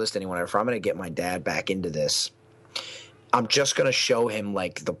going to show this to anyone, if I'm going to get my dad back into this, I'm just going to show him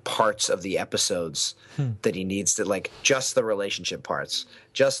like the parts of the episodes that he needs to, like, just the relationship parts,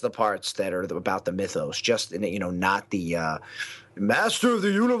 just the parts that are about the mythos, just, not the master of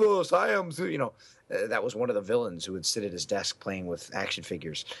the universe. I am, that was one of the villains who would sit at his desk playing with action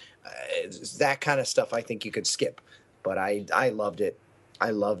figures. That kind of stuff I think you could skip, but I loved it. I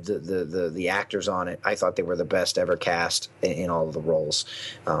loved the actors on it. I thought they were the best ever cast in all of the roles,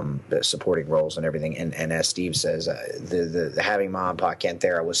 the supporting roles and everything. And as Steve says, the having Ma and Pa Kent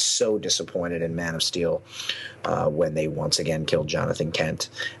there, I was so disappointed in Man of Steel when they once again killed Jonathan Kent.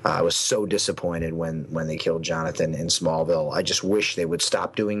 I was so disappointed when they killed Jonathan in Smallville. I just wish they would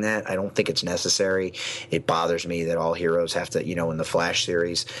stop doing that. I don't think it's necessary. It bothers me that all heroes have to, in the Flash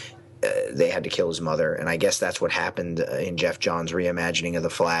series, they had to kill his mother, and I guess that's what happened in Jeff Johns' reimagining of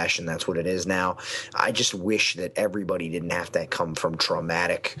The Flash, and that's what it is now. I just wish that everybody didn't have to come from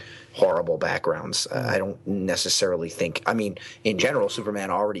traumatic, horrible backgrounds. I don't necessarily think... I mean, in general,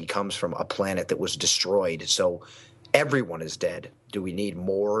 Superman already comes from a planet that was destroyed, so everyone is dead. Do we need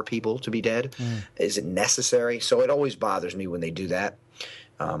more people to be dead? Is it necessary? So it always bothers me when they do that,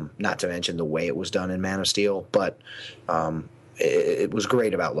 not to mention the way it was done in Man of Steel, but... it was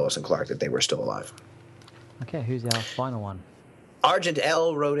great about Lois and Clark that they were still alive. Okay, who's our final one? Argent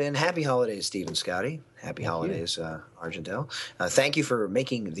L wrote in, happy holidays, Steve and Scotty. Happy holidays, Argent L. Thank you for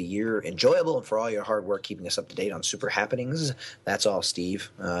making the year enjoyable and for all your hard work keeping us up to date on super happenings. That's all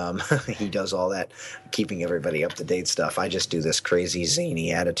Steve. He does all that keeping everybody up to date stuff. I just do this crazy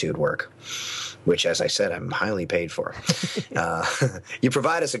zany attitude work, which, as I said, I'm highly paid for. You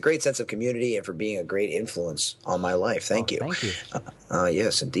provide us a great sense of community and for being a great influence on my life. Thank you. Thank you.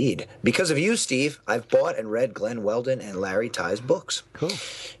 Yes, indeed. Because of you, Steve, I've bought and read Glenn Weldon and Larry Tye's books. Cool.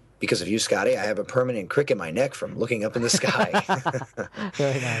 Because of you, Scotty, I have a permanent crick in my neck from looking up in the sky.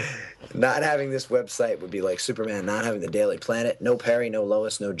 Very nice. Not having this website would be like Superman not having the Daily Planet. No Perry, no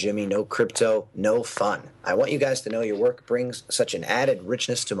Lois, no Jimmy, no crypto, no fun. I want you guys to know your work brings such an added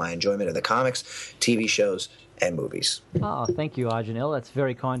richness to my enjoyment of the comics, TV shows, and movies. Oh, thank you, Arjanil. That's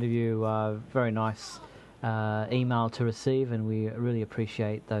very kind of you. Very nice email to receive, and we really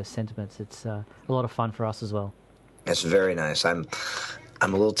appreciate those sentiments. It's a lot of fun for us as well. That's very nice.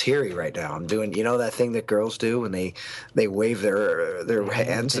 I'm a little teary right now. I'm doing, that thing that girls do when they wave their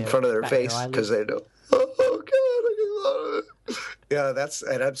hands in front of their face because they know. Oh God! Yeah,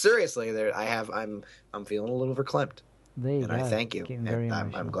 and I'm seriously there. I'm feeling a little verklempt. There you and go. I thank you. And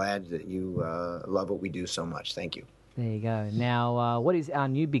I'm glad that you love what we do so much. Thank you. There you go. Now, what is our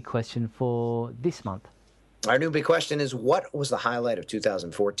new big question for this month? Our new big question is, what was the highlight of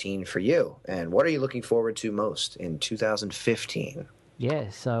 2014 for you? And what are you looking forward to most in 2015?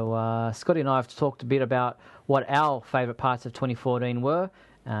 Yeah, so Scotty and I have talked a bit about what our favourite parts of 2014 were.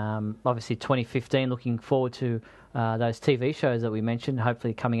 Obviously, 2015, looking forward to those TV shows that we mentioned,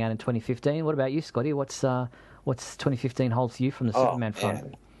 hopefully coming out in 2015. What about you, Scotty? What's 2015 hold for you from the Superman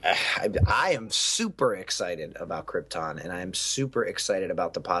front? I am super excited about Krypton, and I am super excited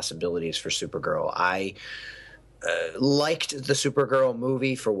about the possibilities for Supergirl. I liked the Supergirl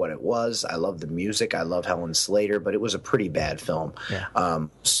movie for what it was. I love the music. I love Helen Slater, but it was a pretty bad film. Yeah.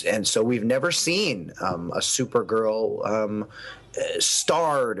 And so we've never seen a Supergirl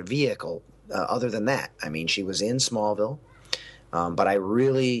starred vehicle other than that. I mean, she was in Smallville. But I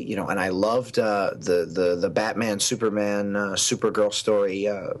really, and I loved the Batman, Superman, Supergirl story,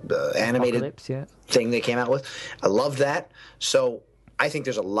 the animated thing they came out with. I loved that. So I think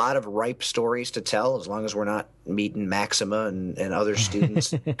there's a lot of ripe stories to tell as long as we're not meeting Maxima and other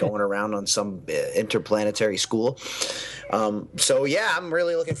students going around on some interplanetary school. So, yeah, I'm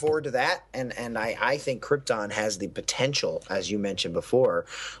really looking forward to that. And I think Krypton has the potential, as you mentioned before,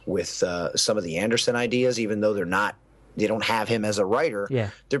 with some of the Anderson ideas, even though they don't have him as a writer.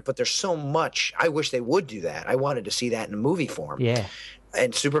 Yeah. But there's so much. I wish they would do that. I wanted to see that in a movie form. Yeah.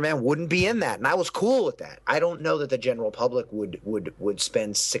 And Superman wouldn't be in that, and I was cool with that. I don't know that the general public would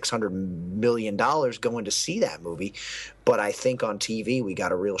spend $600 million going to see that movie, but I think on TV we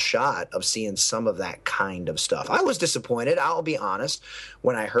got a real shot of seeing some of that kind of stuff. I was disappointed, I'll be honest,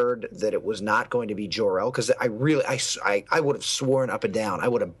 when I heard that it was not going to be Jor-El, because I would have sworn up and down, I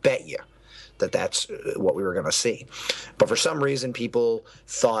would have bet you that's what we were going to see. But for some reason, people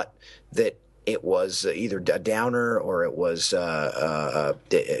thought that it was either a downer or it was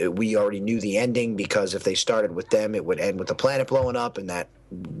we already knew the ending, because if they started with them, it would end with the planet blowing up, and that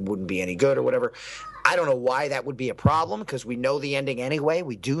wouldn't be any good or whatever. I don't know why that would be a problem, because we know the ending anyway.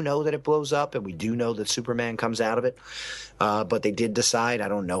 We do know that it blows up, and we do know that Superman comes out of it. But they did decide, I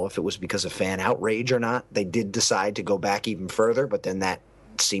don't know if it was because of fan outrage or not, they did decide to go back even further, but then that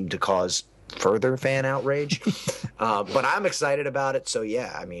seemed to cause further fan outrage. But I'm excited about it. So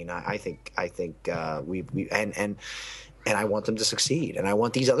yeah, I mean, I think we and I want them to succeed, and I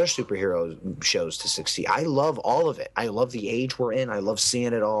want these other superhero shows to succeed. I love all of it. I love the age we're in. I love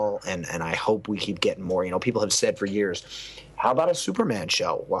seeing it all, and I hope we keep getting more. You know, people have said for years, how about a Superman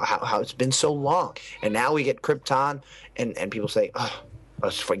show? Well, how it's been so long, and now we get Krypton, and people say, oh, a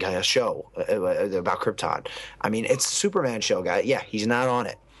show about Krypton. I mean, it's a Superman show, guy. Yeah, he's not on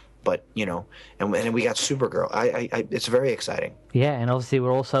it. But, you know, and we got Supergirl. It's very exciting. Yeah, and obviously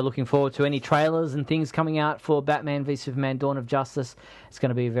we're also looking forward to any trailers and things coming out for Batman v Superman: Dawn of Justice. It's going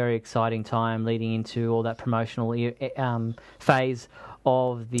to be a very exciting time leading into all that promotional phase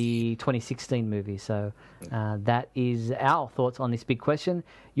of the 2016 movie. So that is our thoughts on this big question.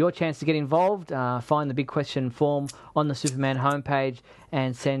 Your chance to get involved, find the big question form on the Superman homepage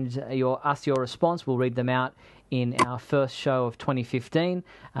and send us your response. We'll read them out in our first show of 2015.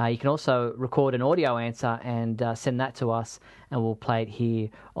 You can also record an audio answer and send that to us, and we'll play it here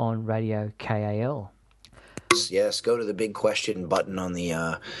on Radio KAL. Yes, go to the big question button on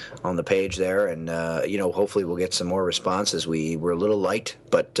the page there, and you know, hopefully we'll get some more responses. We're a little light,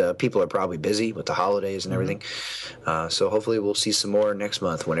 but people are probably busy with the holidays and everything. So hopefully we'll see some more next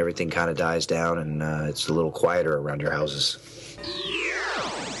month when everything kind of dies down and it's a little quieter around your houses.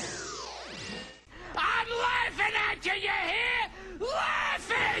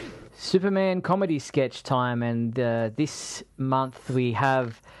 Superman comedy sketch time, and this month we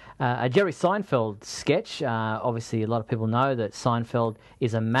have a Jerry Seinfeld sketch. Obviously, a lot of people know that Seinfeld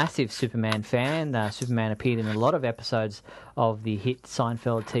is a massive Superman fan. Superman appeared in a lot of episodes of the hit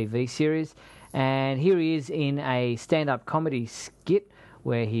Seinfeld TV series, and here he is in a stand-up comedy skit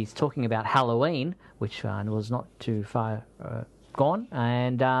where he's talking about Halloween, which was not too far gone,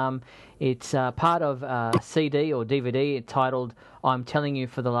 and it's part of a CD or DVD titled I'm Telling You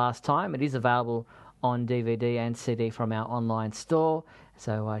for the Last Time. It is available on DVD and CD from our online store,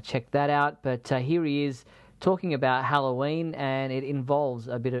 so check that out. But here he is talking about Halloween, and it involves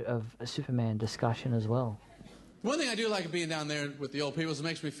a bit of a Superman discussion as well. One thing I do like being down there with the old people is it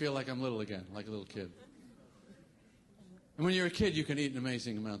makes me feel like I'm little again, like a little kid. And when you're a kid, you can eat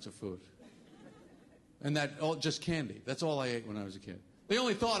amazing amounts of food. And just candy. That's all I ate when I was a kid. The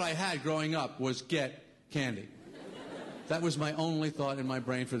only thought I had growing up was get candy. That was my only thought in my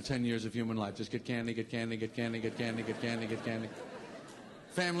brain for the 10 years of human life. Just get candy, get candy, get candy, get candy, get candy, get candy.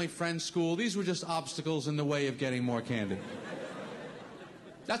 Family, friends, school, these were just obstacles in the way of getting more candy.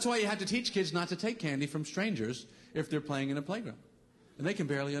 That's why you had to teach kids not to take candy from strangers if they're playing in a playground. And they can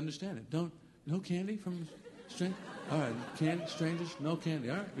barely understand it. No candy from strangers? All right, candy, strangers, no candy.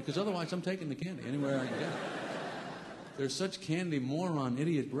 All right, because otherwise I'm taking the candy anywhere I can get it. There's such candy, moron,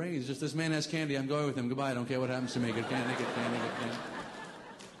 idiot brains. Just this man has candy, I'm going with him. Goodbye, I don't care what happens to me. Get candy, get candy, get candy.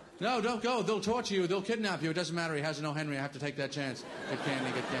 No, don't go. They'll torture you. They'll kidnap you. It doesn't matter. He has no Henry. I have to take that chance. Get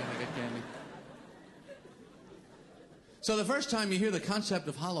candy, get candy, get candy. So the first time you hear the concept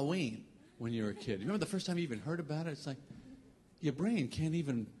of Halloween when you're a kid, you remember the first time you even heard about it? It's like, your brain can't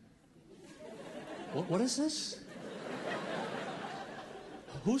even... What is this?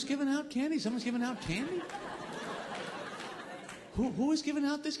 Who's giving out candy? Someone's giving out candy? Who is giving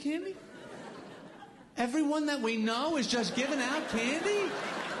out this candy? Everyone that we know is just giving out candy?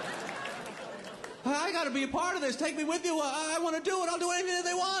 I got to be a part of this. Take me with you. I want to do it. I'll do anything that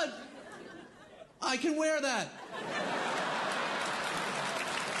they want. I can wear that.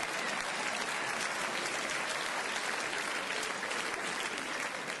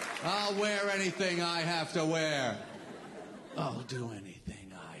 I'll wear anything I have to wear. I'll do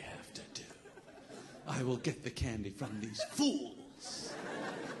anything I have to do. I will get the candy from these fools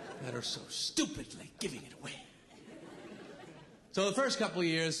that are so stupidly giving it away. So the first couple of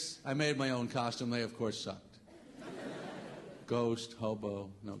years, I made my own costume. They, of course, sucked. Ghost, hobo,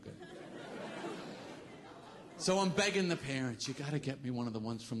 no good. So I'm begging the parents, you got to get me one of the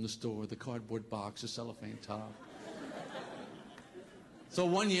ones from the store, the cardboard box, the cellophane top. So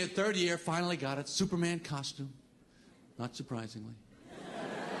 1 year, third year, finally got it. Superman costume, not surprisingly.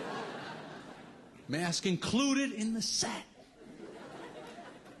 Mask included in the set.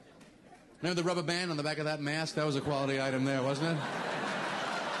 Remember the rubber band on the back of that mask? That was a quality item there, wasn't it?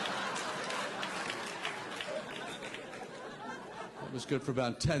 It was good for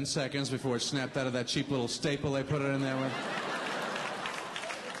about 10 seconds before it snapped out of that cheap little staple they put it in there with.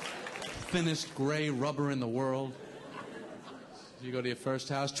 Thinnest gray rubber in the world. You go to your first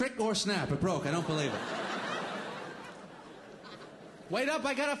house, trick or snap, it broke, I don't believe it. Wait up,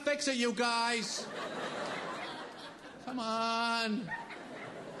 I gotta fix it, you guys. Come on.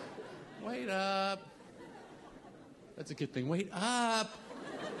 Wait up. That's a good thing. Wait up.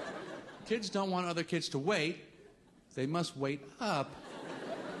 Kids don't want other kids to wait. They must wait up.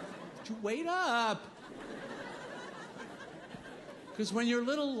 But you wait up. Because when you're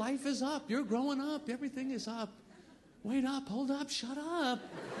little, life is up. You're growing up. Everything is up. Wait up. Hold up. Shut up.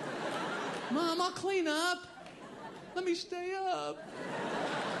 Mom, I'll clean up. Let me stay up.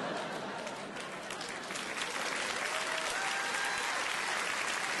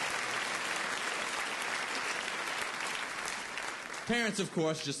 Parents, of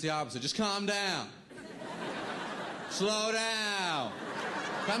course, just the opposite. Just calm down. Slow down.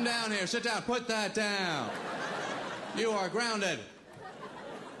 Come down here. Sit down. Put that down. You are grounded.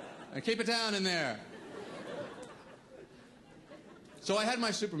 And keep it down in there. So I had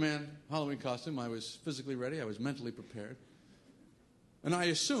my Superman Halloween costume. I was physically ready. I was mentally prepared. And I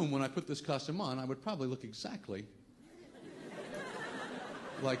assumed when I put this costume on, I would probably look exactly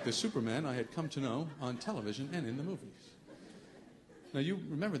like the Superman I had come to know on television and in the movies. Now, you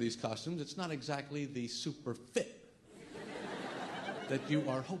remember these costumes. It's not exactly the super fit that you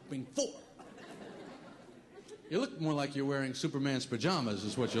are hoping for. You look more like you're wearing Superman's pajamas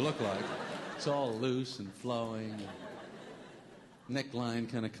is what you look like. It's all loose and flowing. Neckline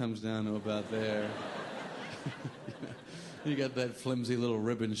kind of comes down to about there. You got that flimsy little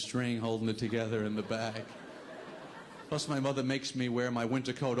ribbon string holding it together in the back. Plus, my mother makes me wear my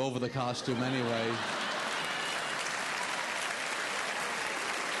winter coat over the costume anyway.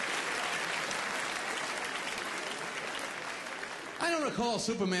 I don't recall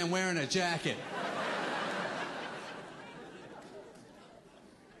Superman wearing a jacket.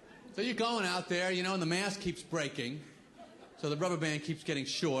 So you're going out there, you know, and the mask keeps breaking. So the rubber band keeps getting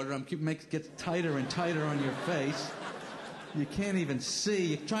shorter. Gets tighter and tighter on your face. You can't even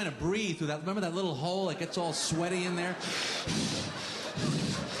see. You're trying to breathe through that. Remember that little hole that gets all sweaty in there?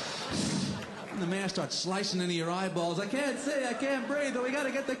 And the mask starts slicing into your eyeballs. I can't see. I can't breathe. But we got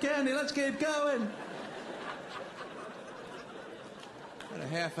to get the candy. Let's keep going. About a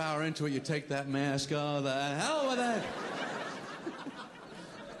half hour into it, you take that mask. Oh, the hell with it.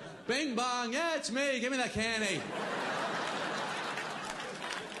 Bing bong. Yeah, it's me. Give me that candy.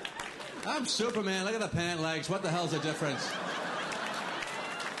 I'm Superman. Look at the pant legs. What the hell's the difference?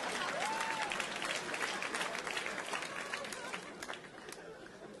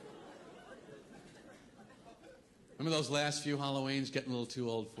 Remember those last few Halloweens? Getting a little too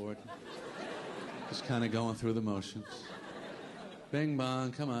old for it. Just kind of going through the motions. Bing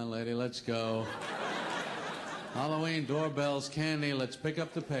bong. Come on, lady. Let's go. Halloween, doorbells, candy. Let's pick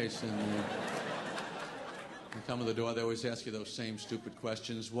up the pace. And you come to the door, they always ask you those same stupid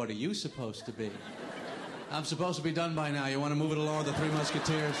questions. What are you supposed to be? I'm supposed to be done by now. You want to move it along with the Three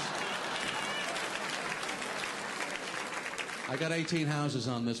Musketeers? I got 18 houses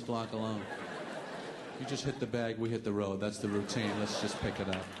on this block alone. You just hit the bag, we hit the road. That's the routine. Let's just pick it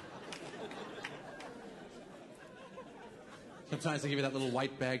up. Sometimes they give you that little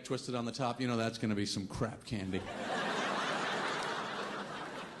white bag twisted on the top. You know that's going to be some crap candy.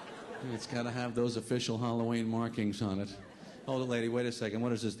 It's got to have those official Halloween markings on it. Hold it, lady. Wait a second.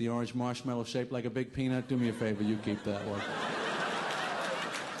 What is this? The orange marshmallow shaped like a big peanut? Do me a favor. You keep that one.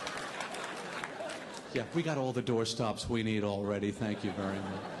 Yeah, we got all the door stops we need already. Thank you very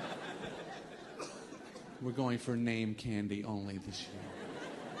much. We're going for name candy only this year.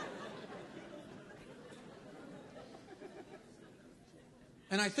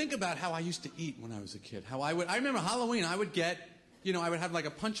 And I think about how I used to eat when I was a kid. I remember Halloween, I would get, I would have like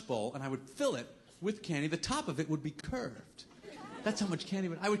a punch bowl, and I would fill it with candy. The top of it would be curved. That's how much candy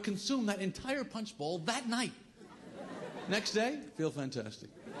I would consume that entire punch bowl that night. Next day, feel fantastic.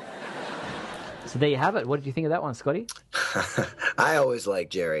 So there you have it. What did you think of that one, Scotty? I always like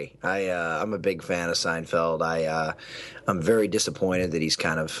Jerry. I'm a big fan of Seinfeld. I'm very disappointed that he's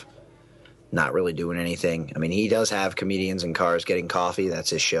kind of not really doing anything. I mean, he does have Comedians in Cars Getting Coffee.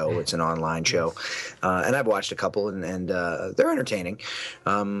 That's his show. It's an online show. And I've watched a couple, and they're entertaining.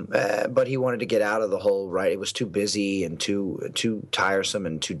 But he wanted to get out of the whole, right? It was too busy and too tiresome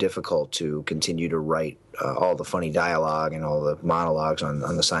and too difficult to continue to write all the funny dialogue and all the monologues on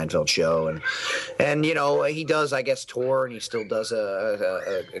the Seinfeld show. And he does, I guess, tour, and he still does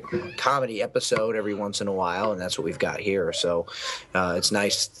a comedy episode every once in a while, and that's what we've got here. So it's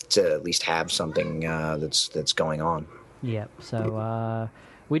nice to at least have something that's going on. Yeah. So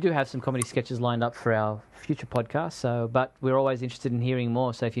we do have some comedy sketches lined up for our future podcast. But we're always interested in hearing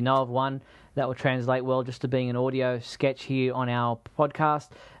more. So if you know of one that will translate well just to being an audio sketch here on our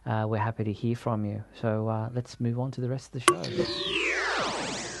podcast, we're happy to hear from you. So let's move on to the rest of the show.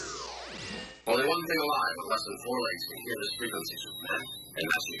 Only one Nothing alive with less than 4 legs can hear this frequency, Superman. And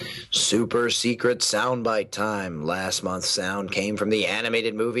that's Super secret soundbite time. Last month's sound came from the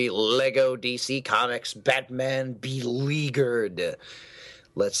animated movie Lego DC Comics Batman Beleaguered.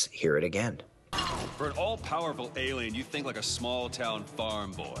 Let's hear it again. For an all-powerful alien, you think like a small-town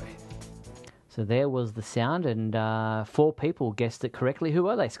farm boy. So there was the sound, and 4 people guessed it correctly. Who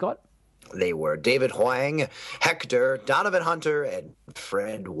were they, Scott? They were David Huang, Hector, Donovan Hunter, and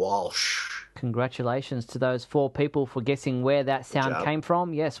Fred Walsh. Congratulations to those 4 people for guessing where that sound came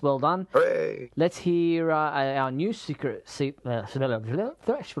from. Yes, well done. Hooray. Let's hear our new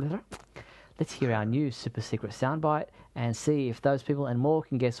Let's hear our new super secret soundbite and see if those people and more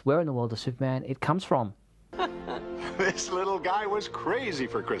can guess where in the world of Superman it comes from. This little guy was crazy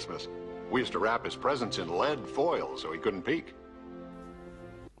for Christmas. We used to wrap his presents in lead foil so he couldn't peek.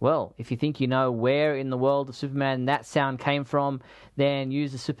 Well, if you think you know where in the world of Superman that sound came from, then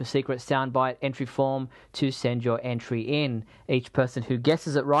use the super secret soundbite entry form to send your entry in. Each person who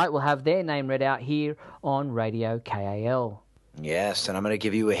guesses it right will have their name read out here on Radio KAL. Yes, and I'm going to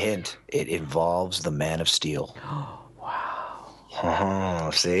give you a hint. It involves the Man of Steel. Wow.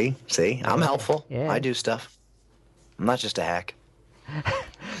 See? I'm helpful. Yeah. I do stuff. I'm not just a hack.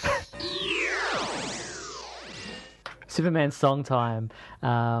 Superman song time.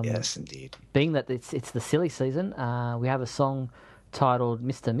 Yes, indeed. Being that it's the silly season, we have a song titled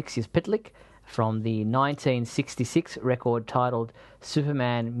Mr. Mxyzptlk from the 1966 record titled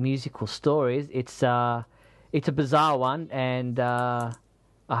Superman Musical Stories. It's a bizarre one, and I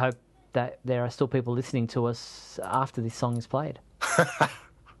hope that there are still people listening to us after this song is played.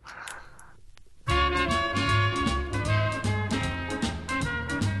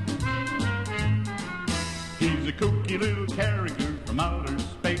 He's a kooky little character from outer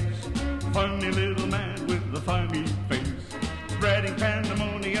space, funny little man with a funny face, spreading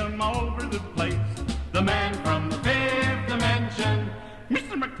pandemonium all over the place. The man from the 5th dimension,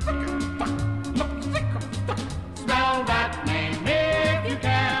 Mr. McZickerfuck. Spell that name if you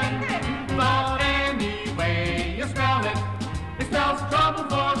can, but any way you spell it, it spells trouble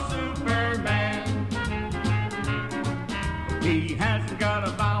for Superman. He hasn't got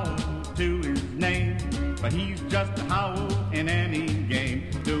a vowel to his name, but he's just a howl in any game,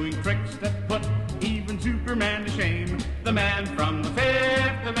 doing tricks that put even Superman to shame. The man from the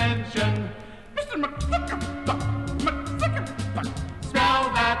 5th dimension, Mr. McZickerfuck.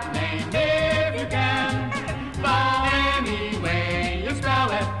 Spell that name if you can, but any way you spell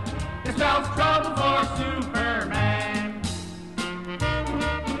it, it spells trouble for Superman.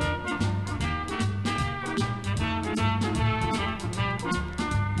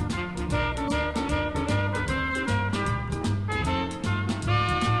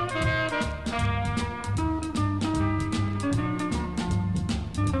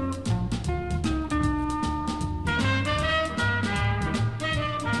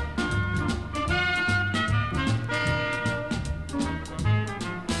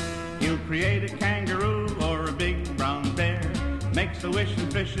 Create a kangaroo or a big brown bear, makes a wish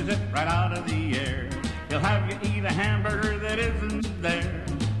and fishes it right out of the air. He'll have you eat a hamburger that isn't there.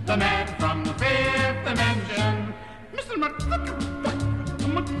 The man from the 5th dimension, Mr. McZickerfuck.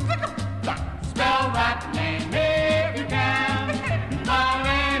 Spell that name if you can, but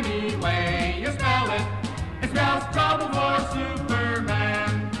any way you spell it, it spells trouble for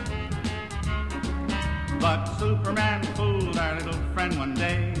Superman. But Superman fooled our little friend one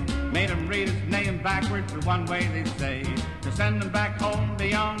day, made him read his name backwards the one way they say, to send him back home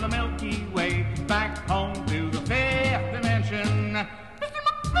beyond the Milky Way, back home to the 5th dimension.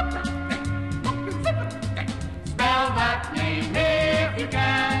 Spell that name if you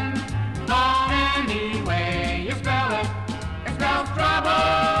can, but any way you spell it, it spells trouble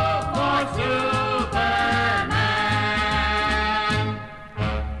for Superman.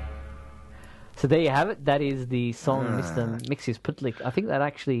 So there you have it. That is the song Mr. Mxyzptlk. I think that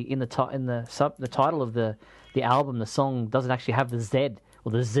actually in the title of the album, the song doesn't actually have the Z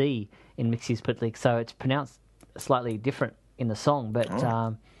or the Z in Mxyzptlk, so it's pronounced slightly different in the song. But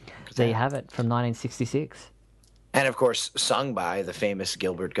there you have it from 1966. And of course, sung by the famous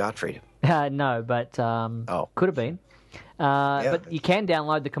Gilbert Gottfried. No, but could have been. But you can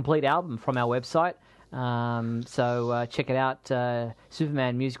download the complete album from our website. So check it out,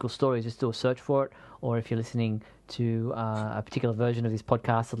 Superman Musical Stories. Just do a search for it, or if you're listening to a particular version of this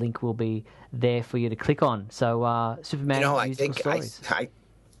podcast, the link will be there for you to click on. So Superman Musical Stories.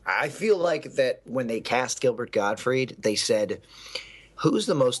 I feel like that when they cast Gilbert Gottfried, they said, who's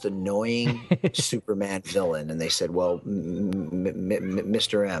the most annoying Superman villain? And they said, well,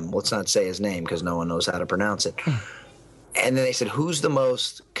 Mr. M. Let's not say his name because no one knows how to pronounce it. And then they said, who's the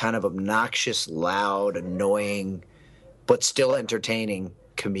most kind of obnoxious, loud, annoying, but still entertaining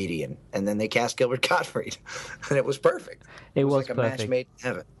comedian? And then they cast Gilbert Gottfried, and it was perfect. It was like a perfect. match made in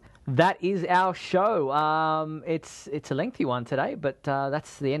heaven. That is our show. It's a lengthy one today, but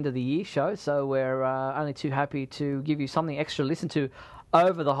that's the end of the year show, so we're only too happy to give you something extra to listen to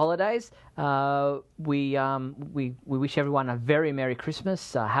over the holidays. We wish everyone a very Merry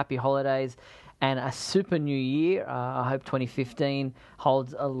Christmas, happy holidays, and a super new year. I hope 2015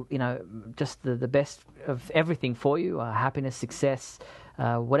 holds just the best of everything for you, happiness, success,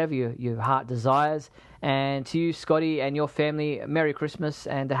 whatever your heart desires. And to you, Scotty, and your family, Merry Christmas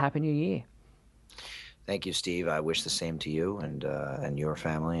and a Happy New Year. Thank you, Steve. I wish the same to you and your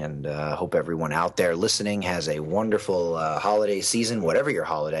family, and hope everyone out there listening has a wonderful holiday season, whatever your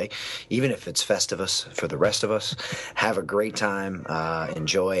holiday, even if it's Festivus for the rest of us. Have a great time.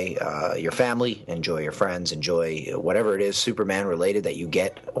 Enjoy your family, enjoy your friends, enjoy whatever it is Superman related that you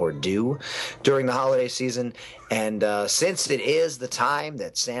get or do during the holiday season. And since it is the time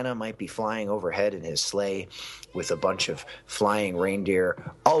that Santa might be flying overhead in his sleigh with a bunch of flying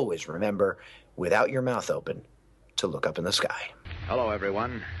reindeer, always remember, without your mouth open, to look up in the sky. Hello,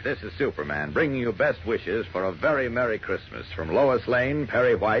 everyone. This is Superman, bringing you best wishes for a very Merry Christmas from Lois Lane,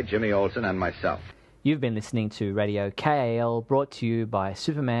 Perry White, Jimmy Olsen, and myself. You've been listening to Radio KAL, brought to you by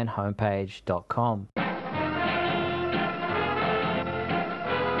SupermanHomepage.com.